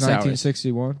his is this? office hours.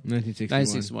 1961? 1961.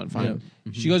 1961, fine.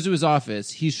 She goes to his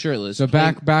office. He's shirtless. So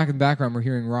back in the background, we're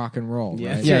hearing rock and roll,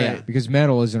 Yeah. right? Yeah. Because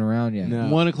metal isn't around yet. No.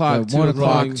 1 o'clock, So 1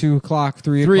 o'clock, 2 o'clock,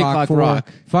 3 3 o'clock, o'clock 4, rock.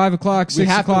 5 o'clock, We 6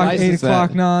 have to o'clock, 8 license o'clock,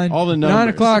 that. 9, All the 9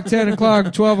 numbers. o'clock, 10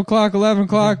 o'clock, 12 o'clock, 11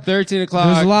 o'clock. 13 o'clock.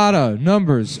 There's a lot of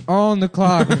numbers on the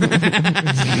clock.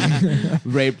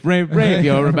 Rape.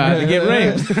 You're about to get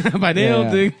raped by Neil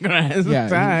deGrasse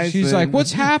Tyson. She's like,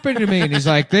 what's happened to me? And he's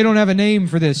like, they don't have a name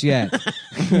for this yet.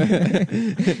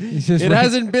 He's just It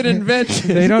hasn't been invented.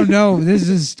 They don't know. This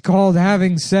is called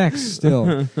having sex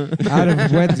still. Out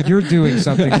of what you're doing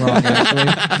something wrong,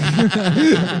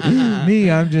 actually. Me,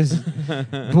 I'm just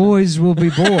boys will be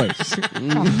boys.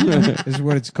 Is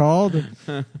what it's called.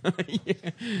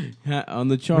 On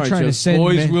the chart, trying to send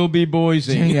boys men- will be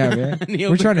boysing. Yeah, man.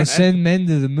 Neil We're trying to deGrasse. send men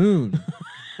to the moon.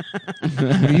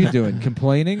 What are you doing?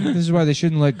 Complaining? This is why they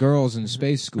shouldn't let girls in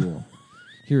space school.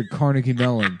 Here at Carnegie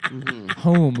Mellon,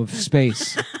 home of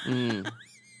space.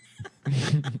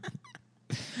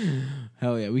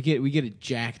 Hell yeah, we get a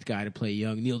jacked guy to play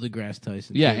young Neil deGrasse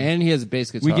Tyson. Yeah, too. and he has a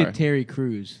bass guitar. we get Terry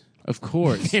Crews. Of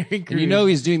course. Terry And Crews. you know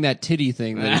he's doing that titty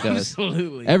thing that he does.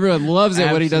 Absolutely. Everyone loves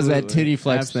it when he does that Absolutely. titty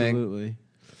flex thing. Absolutely.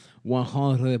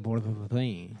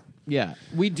 100%. Yeah.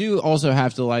 We do also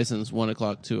have to license 1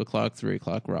 o'clock, 2 o'clock, 3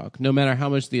 o'clock rock, no matter how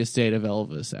much the estate of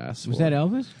Elvis asks Was for. that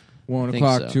Elvis? 1 Think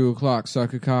o'clock, so. 2 o'clock,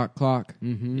 suck a cock, clock.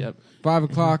 Yep. 5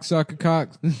 o'clock, suck a cock,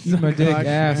 my dick,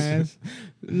 ass.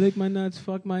 Lick my nuts,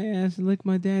 fuck my ass, and lick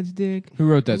my dad's dick. Who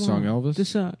wrote that Come song, on, Elvis? To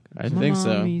suck. I My think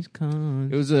so. mommy's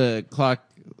cons. It was a clock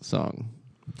song.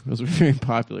 It was very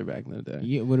popular back in the day.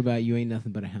 Yeah, what about You Ain't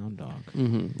Nothing But a Hound Dog?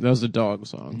 That was a dog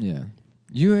song. Yeah.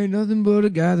 You ain't nothing but a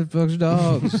guy that fucks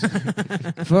dogs.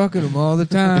 Fucking them all the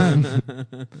time.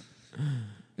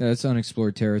 Yeah, that's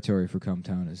unexplored territory for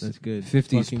Cumtown. That's good.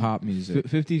 50s Fucking pop music.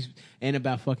 50s and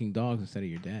about fucking dogs instead of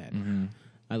your dad. Mm-hmm.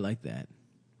 I like that.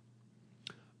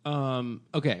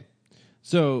 Okay.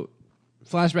 So,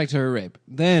 flashback to her rape.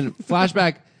 Then,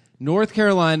 flashback North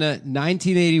Carolina,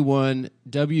 1981,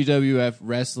 WWF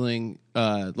Wrestling,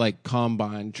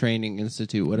 Combine Training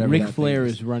Institute, whatever. Ric that Flair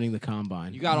thing is running the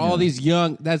combine. You got all these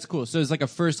young. That's cool. So it's like a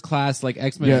first class, like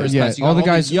X-Men Yeah, first yeah. class. You All got the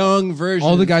guys- these young versions.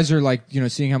 All the guys are like,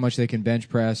 seeing how much they can bench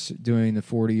press, doing the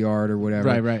 40-yard or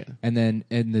whatever. Right. And then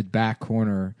in the back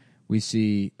corner, we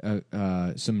see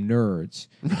some nerds,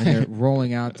 and they're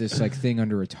rolling out this like thing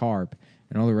under a tarp.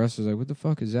 And all the wrestlers are like, what the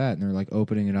fuck is that? And they're like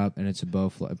opening it up, and it's a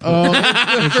Bowflex. Oh,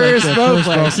 it's the first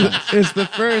Bowflex. It's the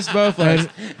first Bowflex.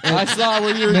 I saw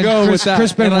where you were going with that.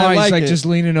 Chris and I Benoit's like like it. just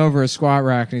leaning over a squat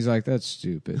rack, and he's like, that's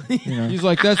stupid. He's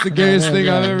like, that's the gayest thing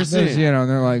I've ever seen. And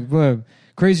they're like, "Well,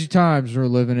 crazy times we're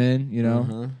living in,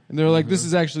 And they're like, this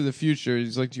is actually the future.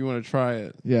 He's like, do you want to try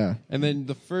it? Yeah. And then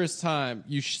the first time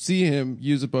you see him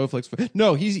use a Bowflex.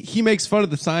 No, he makes fun of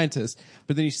the scientist,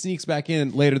 but then he sneaks back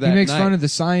in later that night. He makes fun of the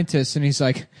scientists, and he's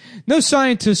like, no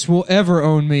scientist will ever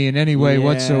own me in any way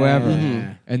whatsoever.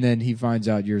 Mhm. And then he finds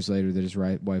out years later that his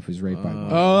wife was raped by one.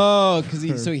 Oh, because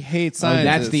he hates scientists.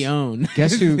 That's the own.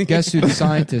 Guess who the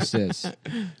scientist is?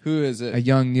 Who is it? A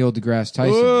young Neil deGrasse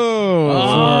Tyson.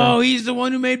 Whoa. Oh, he's the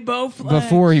one who made Bowflex.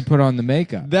 Before he put on the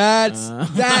makeup. That is the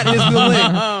link.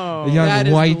 Oh, A young that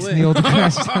is white the link. Neil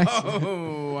deGrasse Tyson.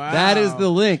 oh, wow. That is the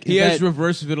link. He has That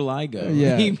reverse vitiligo.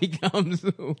 Yeah. He becomes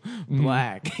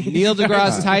black. Neil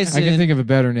deGrasse Tyson. I can think of a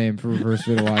better name for reverse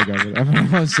vitiligo, but I'm not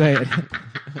going to say it.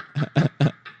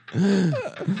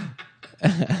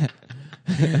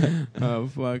 Oh,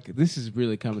 fuck. This is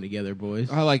really coming together, boys.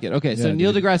 I like it. Okay, so Yeah,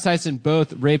 Neil dude. deGrasse Tyson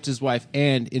both raped his wife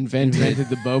and invented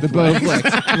The Bowflex.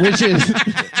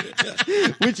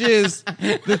 which is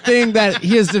the thing that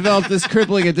he has developed this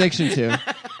crippling addiction to.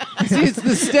 See, it's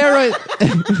the steroid.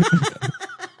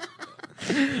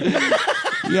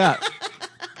 Yeah.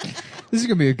 This is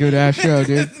going to be a good ass show,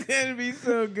 dude. It's going to be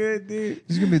so good, dude.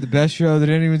 This is going to be the best show that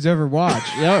anyone's ever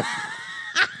watched. Yep.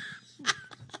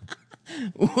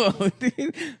 Whoa,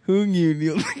 dude. Who knew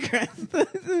Neil deGrasse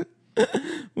Tyson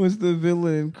was the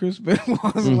villain in Chris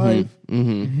Benoit's life? Who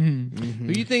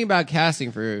do you think about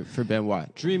casting for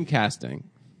Benoit? Dream casting.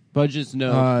 Budgets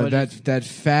no. That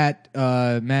fat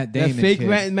Matt Damon. That fake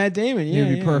kid. Matt Damon, yeah.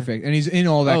 He'd be yeah. perfect, and he's in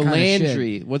all that kind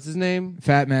Landry. of shit. What's his name?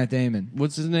 Fat Matt Damon.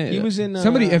 What's his name? He was in...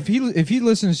 Somebody, if he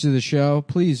listens to the show,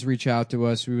 please reach out to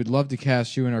us. We would love to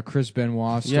cast you in our Chris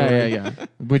Benoit story. Yeah.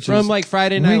 Which From is like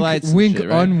Friday Night wink, Lights. and wink, shit,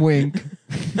 right? unwink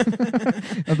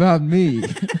about me.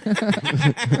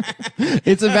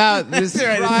 It's about this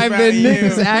Right, it's crime about that Nick you.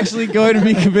 is actually going to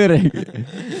be committing.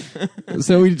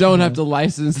 So we don't have to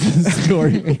license the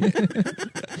story.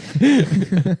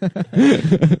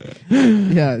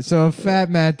 Yeah, so if fat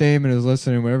Matt Damon is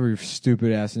listening, whatever your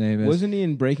stupid ass name is. Wasn't he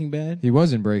in Breaking Bad? He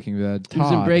was in Breaking Bad. He was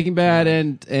in Todd. Breaking Bad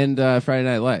and Friday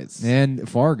Night Lights. And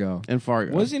Fargo. And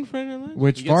Fargo. Was he in Friday Night Lights?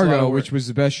 Which He gets a lot of Fargo, work. which was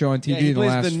the best show on TV he in the plays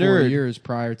last the 4 nerd. years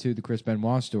prior to the Chris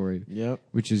Benoit story. Yep.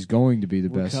 Which is going to be the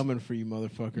We're best. coming for you,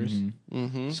 motherfuckers.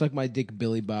 Mm-hmm. It's like my dick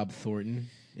Billy Bob Thornton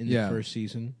in the first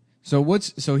season. So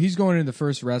he's going into the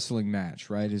first wrestling match,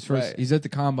 right? He's at the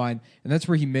combine, and that's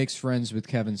where he makes friends with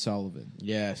Kevin Sullivan.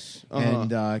 Yes.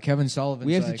 And Kevin Sullivan.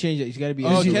 We have to change it. He's got to be.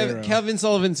 Oh, Eddie Kevin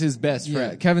Sullivan's his best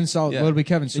friend. Kevin Sullivan. Yeah. Well, it'll be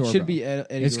Kevin Sorbo. It should be Eddie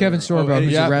It's Kevin Guerrero. Sorbo,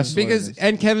 who's yeah, a wrestler.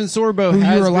 and Kevin Sorbo who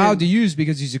has you're allowed to been, use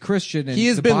because he's a Christian. And He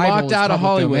has the been Bible locked is out of public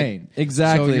Hollywood. domain.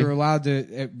 Exactly. So you're allowed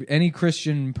to. Any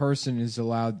Christian person is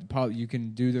allowed. You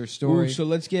can do their story. Ooh, so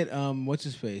let's get what's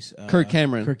his face? Kirk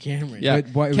Cameron. Kirk Cameron. Yeah.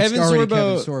 But it was Kevin already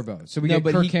Sorbo- Kevin Sorbo. So we No, get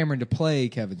but Kirk he- Cameron to play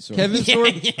Kevin Sorbo. Kevin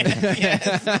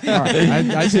Sorbo. All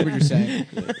right, I see what you're saying.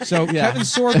 So Kevin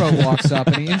Sorbo walks up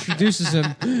and he introduces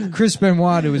him, Chris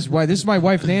Benoit, to his wife. This is my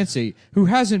wife Nancy, who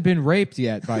hasn't been raped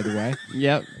yet, by the way.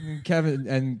 Yep. Kevin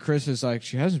and Chris is like,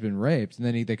 she hasn't been raped, and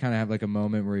then they kind of have like a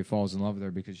moment where he falls in love with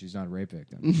her because she's not a rape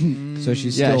victim. So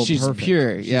she's still she's perfect.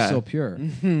 pure. She's Yeah. still pure.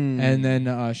 And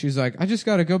then she's like, I just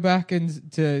got to go back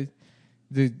into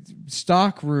the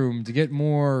stock room to get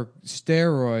more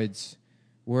steroids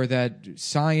where that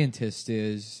scientist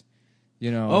is.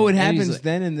 You know, Oh, it and he's happens like-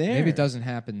 then and there. Maybe it doesn't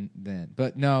happen then,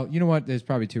 but no. You know what? It's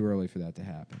probably too early for that to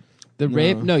happen. The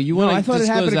rape? No, you want to I thought it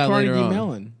disclose happened that at later Carnegie on.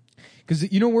 Mellon.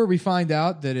 Because you know where we find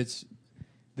out that it's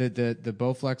that the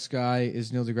Bowflex guy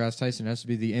is Neil deGrasse Tyson. It has to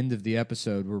be the end of the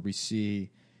episode where we see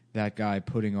that guy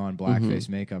putting on blackface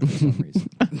makeup for some reason.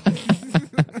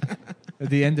 At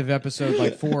the end of episode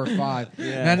like 4 or 5, and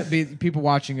then it'd be people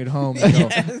watching at home and go,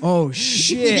 "Oh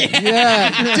shit, Yeah.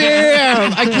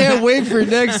 Damn. I can't wait for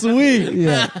next week.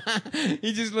 yeah."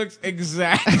 He just looks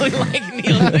exactly like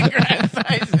Neil deGrasse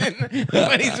Tyson,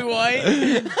 but he's white.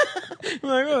 I'm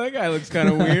like, oh, that guy looks kind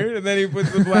of weird. And then he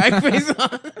puts the blackface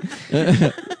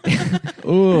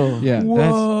on. Ooh. Yeah,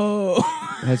 Whoa.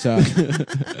 that's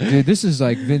dude. This is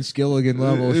like Vince Gilligan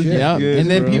level shit. Yeah, good, and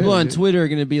then bro. people on Twitter are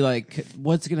going to be like,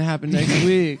 "What's going to happen next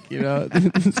week?" You know,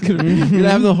 it's going to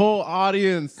have the whole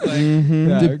audience like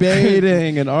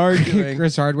debating and arguing.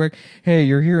 Chris Hardwick, hey,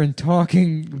 you're hearing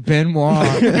talking Benoit.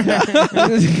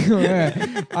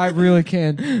 I really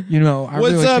can't, What's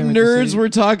really up, can't nerds? say- We're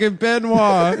talking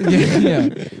Benoit. yeah.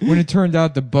 When it turned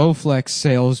out the Bowflex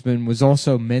salesman was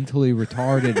also mentally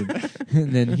retarded,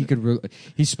 and then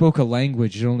he spoke a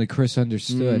language that only Chris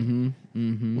understood.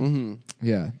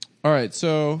 Yeah. All right,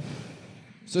 so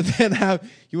then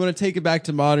you want to take it back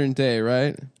to modern day,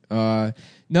 right?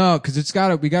 No, because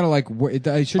we gotta like.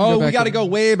 I shouldn't go back we got to to- go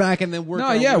way back and then work.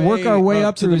 work our way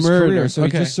up to to the his murder. career. So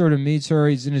Okay. he just sort of meets her.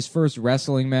 He's in his first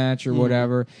wrestling match or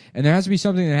whatever, and there has to be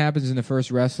something that happens in the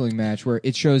first wrestling match where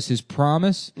it shows his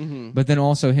promise, but then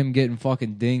also him getting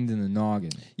fucking dinged in the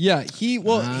noggin. Yeah, he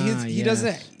yes.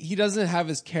 doesn't have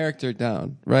his character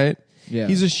down, right? Yeah.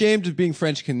 He's ashamed of being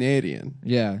French Canadian.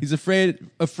 Yeah. He's afraid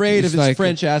It's of his like,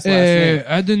 French ass last Hey, name.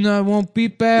 I do not want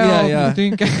people. Yeah. To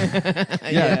think,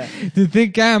 Yeah. to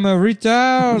think I'm a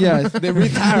retard. Yeah, they're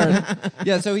retired.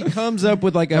 Yeah, so he comes up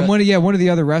with like a And one of the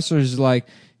other wrestlers is like,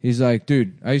 he's like,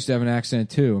 dude, I used to have an accent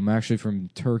too. I'm actually from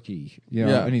Turkey.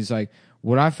 Yeah. And he's like,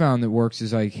 what I found that works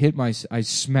is I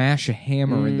smash a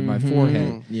hammer into my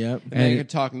forehead. Yep. and they could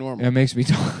talk normal. And it makes me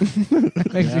talk.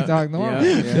 Makes me talk normal.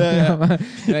 Yeah.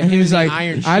 And he's like,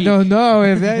 Iron I Sheik. don't know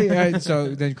if they.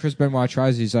 So then Chris Benoit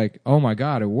tries. He's like, oh my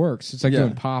god, it works. It's like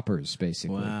doing poppers,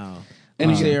 basically. Wow. And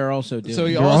And he- they are also doing. so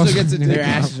he it. also gets to Their take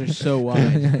asses are so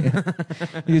wide.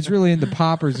 He gets really into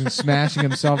poppers and smashing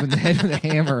himself in the head with a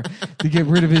hammer to get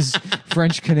rid of his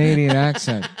French Canadian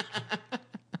accent.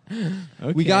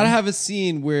 We got to have a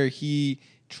scene where he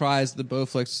tries the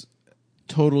Bowflex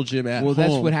Total Gym at Well, home.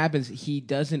 that's what happens. He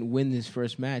doesn't win his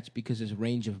first match because his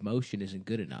range of motion isn't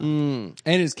good enough. And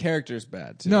his character's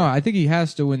bad too. No, I think he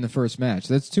has to win the first match.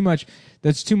 That's too much.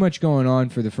 That's too much going on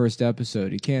for the first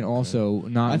episode. He can't also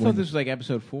not. I win. thought this was like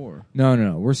episode 4.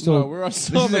 No. We're still. No, we're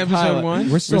still This on is the episode pilot. 1?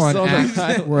 We're still on still on the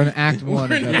act. We're in act 1.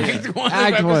 We're in of episode. act 1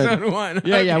 Act of one. episode 1.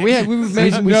 Yeah, we've We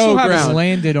made still no haven't ground.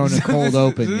 landed on a cold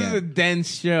open This is a yet. dense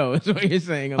show. Is what you're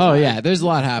saying. Oh yeah, there's a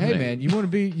lot Hey happening. man, you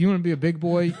want to be a big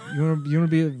boy? You want to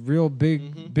be a real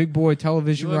big boy you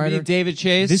television want to writer? be David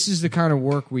Chase? This is the kind of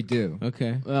work we do.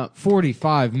 Okay.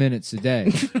 45 minutes a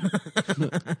day.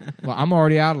 Well, I'm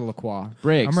already out of La Croix.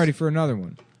 Breaks. I'm ready for another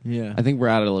one. Yeah. I think we're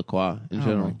out of La Croix in Oh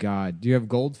general. my god! Do you have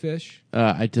goldfish?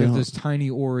 I They have don't. those tiny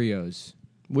Oreos.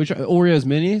 Which Oreos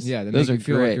minis? Yeah, that those make are you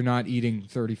feel great. like you're not eating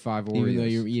 35 Oreos. Even though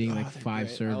you're eating like 5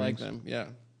 Great. servings. I like them. Yeah.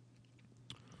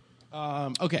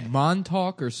 Okay.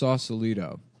 Montauk or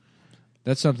Sausalito?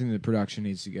 That's something that production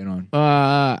needs to get on.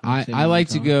 I like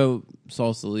to go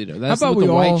Sausalito. That's How about with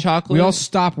the we all white chocolate. we all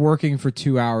stop working for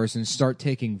 2 hours and start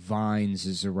taking Vines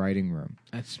as a writing room?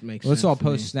 That makes Let's sense all to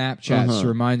post me. Snapchats to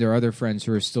remind our other friends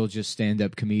who are still just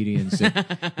stand-up comedians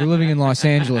that we're living in Los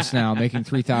Angeles now, making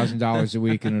 $3,000 a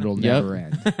week, and it'll never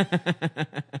end.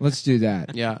 Let's do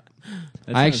that. Yeah.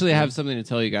 That I sounds actually fun. have something to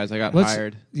tell you guys. I got Let's-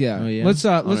 hired. Yeah. Oh, yeah? Let's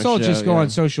a all just show, go yeah. on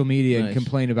social media and Nice.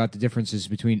 complain about the differences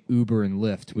between Uber and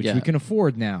Lyft, which Yeah. we can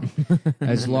afford now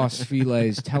as Los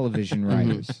Feliz television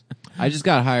writers. I just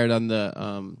got hired on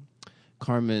the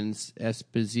Carmen's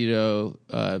Esposito.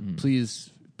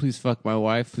 Please fuck my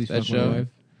wife. Please that fuck my show. wife.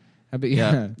 I bet,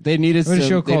 yeah. They needed We had a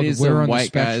show they called needed Where some on the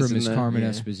white guys Spectrum in is the- Carmen Yeah.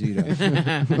 Esposito.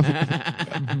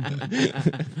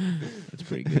 That's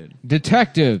pretty good.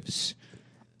 Detectives,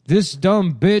 this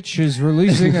dumb bitch is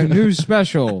releasing a new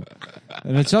special,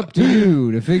 and it's up to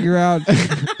you to figure out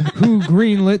who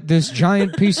greenlit this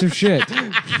giant piece of shit.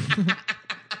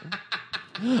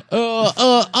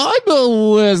 I'm a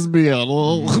lesbian.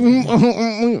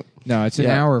 No, it's an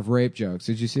Yeah. hour of rape jokes.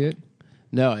 Did you see it?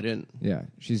 No, I didn't. Yeah,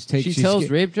 She tells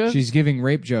rape jokes? She's giving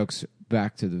rape jokes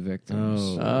back to the victims.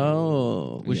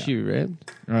 Oh, was Yeah. she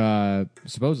raped?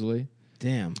 Supposedly.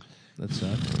 Damn. That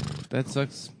sucks. That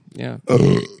sucks. Yeah,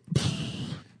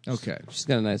 Okay. she's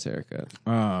got a nice haircut.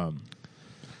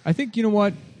 I think, you know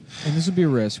what? And this would be a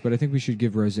risk, but I think we should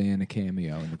give Roseanne a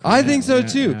cameo. In the I think so yeah,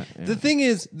 too. yeah. The thing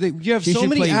is that you have She so should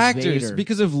many play actors Vader.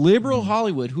 because of liberal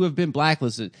Hollywood who have been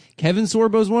blacklisted. Kevin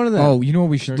Sorbo's one of them. Oh, you know what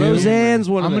we should do? Roseanne's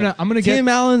one of them. I'm gonna get Tim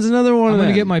Allen's another one I'm of them.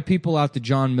 gonna get my people out to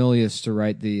John Milius to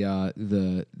write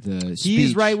the speech.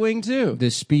 He's right wing too. The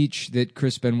speech that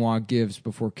Chris Benoit gives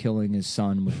before killing his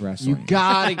son with You wrestling.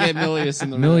 gotta get Milius in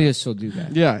the room. Milius will do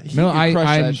that. Yeah, he could crush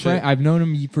that shit. I've known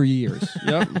him for years.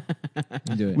 Yep.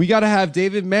 He'll do it. We got to have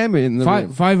David Mamet in the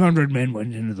room. 500 men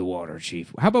went into the water,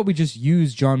 Chief. How about we just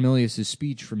use John Milius'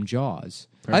 speech from Jaws?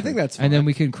 I think that's fine. And then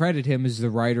we can credit him as the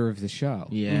writer of the show.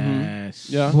 Yes.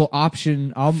 Yeah. Well,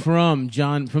 option. From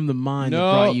the mind No.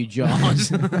 that brought you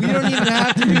Jaws. We don't even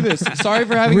have to do this. Sorry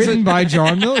for having Written by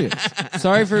John Milius.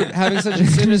 sorry for having such a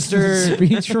sinister.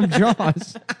 Speech from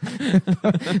Jaws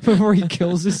before he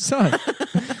kills his son.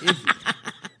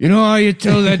 You know how you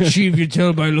tell that chief? You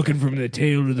tell by looking from the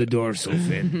tail to the dorsal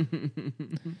fin.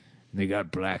 They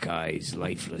got black eyes,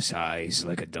 lifeless eyes,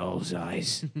 like a doll's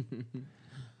eyes.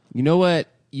 You know what?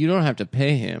 You don't have to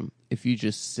pay him if you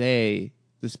just say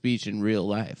the speech in real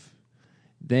life.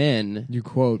 Then You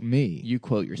quote me. you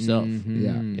quote yourself.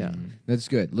 Yeah, Yeah. that's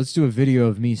good. Let's do a video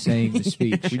of me saying the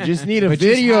speech. We just need a But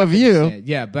just video of happen to you. say it.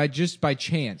 Yeah, but just by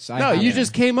chance. No, you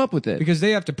just came up with it. because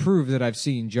they have to prove that I've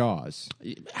seen Jaws.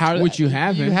 How Which you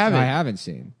haven't. You haven't. I haven't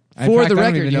seen. In For fact, the I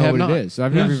don't record, even you know have what not. it is.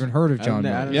 I've never even heard of John I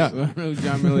Milius. don't Yeah. I don't know who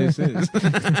John Milius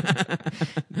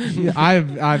is. Yeah,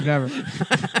 I've never.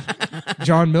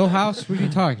 John Milhouse? What are you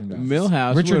talking about?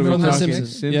 Millhouse. Richard What are we from The talking?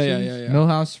 Simpsons. Yeah.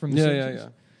 Milhouse from The Yeah.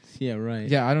 Simpsons? Yeah, right.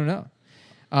 Yeah, I don't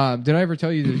know. Did I ever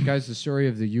tell you guys the story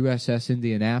of the USS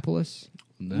Indianapolis?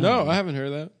 No, I haven't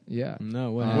heard that. Yeah.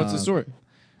 No, what What's the story?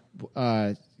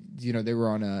 They were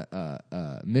on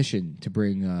a mission to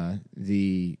bring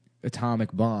the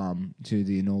atomic bomb to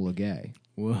the Enola Gay.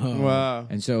 Whoa. Wow.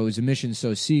 And so it was a mission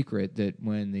so secret that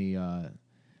when the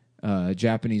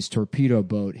Japanese torpedo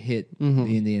boat hit the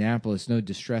Indianapolis, no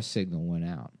distress signal went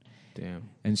out. Damn.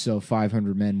 And so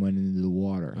 500 men went into the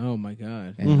water. Oh, my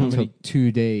God. And it took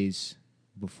 2 days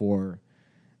before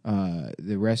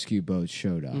the rescue boats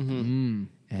showed up. And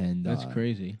That's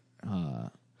crazy.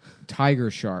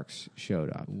 tiger sharks showed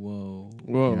up. Whoa.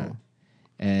 Whoa. Yeah.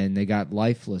 And they got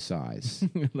lifeless eyes.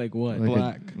 Like what?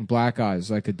 Like black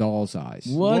eyes, like a doll's eyes.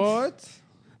 What?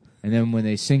 And then when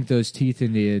they sink those teeth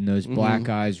into you and those black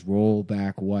eyes roll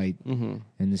back white, and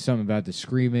there's something about the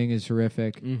screaming is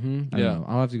horrific. I don't know.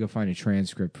 I'll have to go find a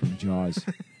transcript from Jaws.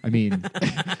 I mean,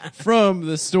 From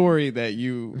the story that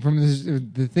you from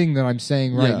the thing that I'm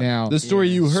saying right now, the story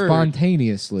you heard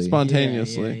spontaneously,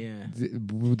 spontaneously. Yeah.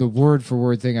 the word for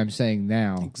word thing I'm saying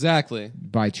now, Exactly.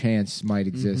 by chance, might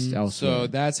exist elsewhere. So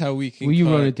that's how we can. Well, you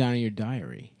cut. wrote it down in your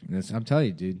diary. I'm telling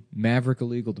you, dude, Maverick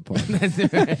Illegal Department,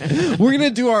 We're gonna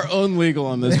do our own legal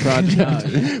on this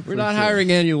project. We're not hiring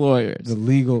any lawyers. the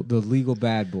legal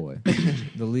bad boy,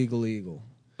 the legal eagle.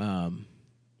 All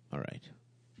right.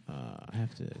 I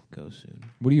have to go soon.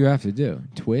 What do you have to do?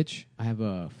 Twitch? I have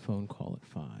a phone call at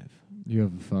 5. You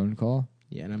have a phone call?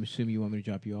 Yeah, and I'm assuming you want me to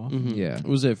drop you off. Mm-hmm. Yeah.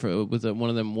 Was it one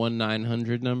of them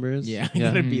 1-900 numbers? Yeah, I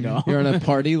gotta beat off. You're on a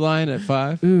party line at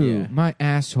 5. Ooh, Yeah. my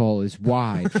asshole is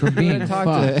wide from being Talk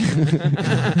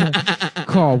fucked.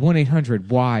 Call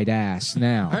 1-800-WIDE-ASS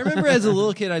now. I remember as a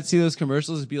little kid, I'd see those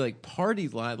commercials and be like, "Party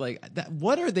line, like that."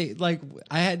 What are they like?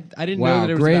 I didn't know that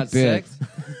it was great about bit. sex.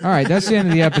 All right, that's the end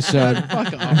of the episode.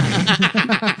 Fuck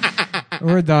off.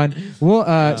 We're done.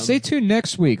 We'll stay tuned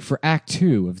next week for Act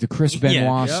 2 of the Chris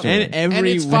Benoit story. And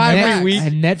every it's 5 Net- week. a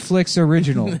Netflix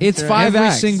original. It's 5 every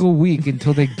acts. single week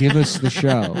until they give us the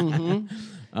show.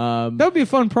 Mm-hmm. That would be a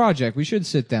fun project. We should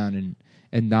sit down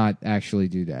and not actually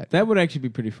do that. That would actually be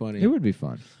pretty funny. It would be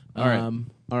fun. All right.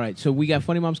 All right. So we got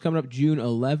Funny Moms coming up June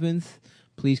 11th.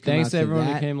 Please come Thanks out to everyone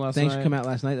who that. came last Thanks night. for coming out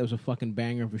last night. That was a fucking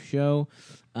banger of a show.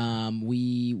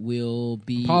 We will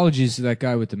be. Apologies to that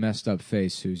guy with the messed up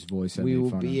face whose voice I We made will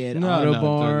fun be of. at No,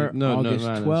 Autobar no, August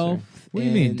not 12th. What do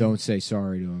you mean? Don't say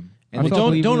sorry to him. And Well, the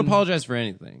don't Cleveland- apologize for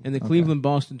anything. And the Cleveland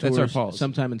Boston That's tour our policy.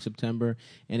 sometime in September.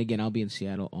 And again, I'll be in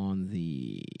Seattle on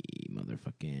the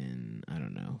motherfucking I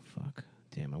don't know. Fuck.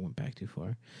 Damn, I went back too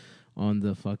far. On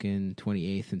the fucking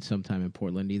 28th and sometime in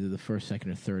Portland, either the 1st,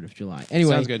 2nd, or 3rd of July.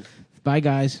 Anyway, Sounds good. bye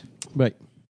guys. Bye.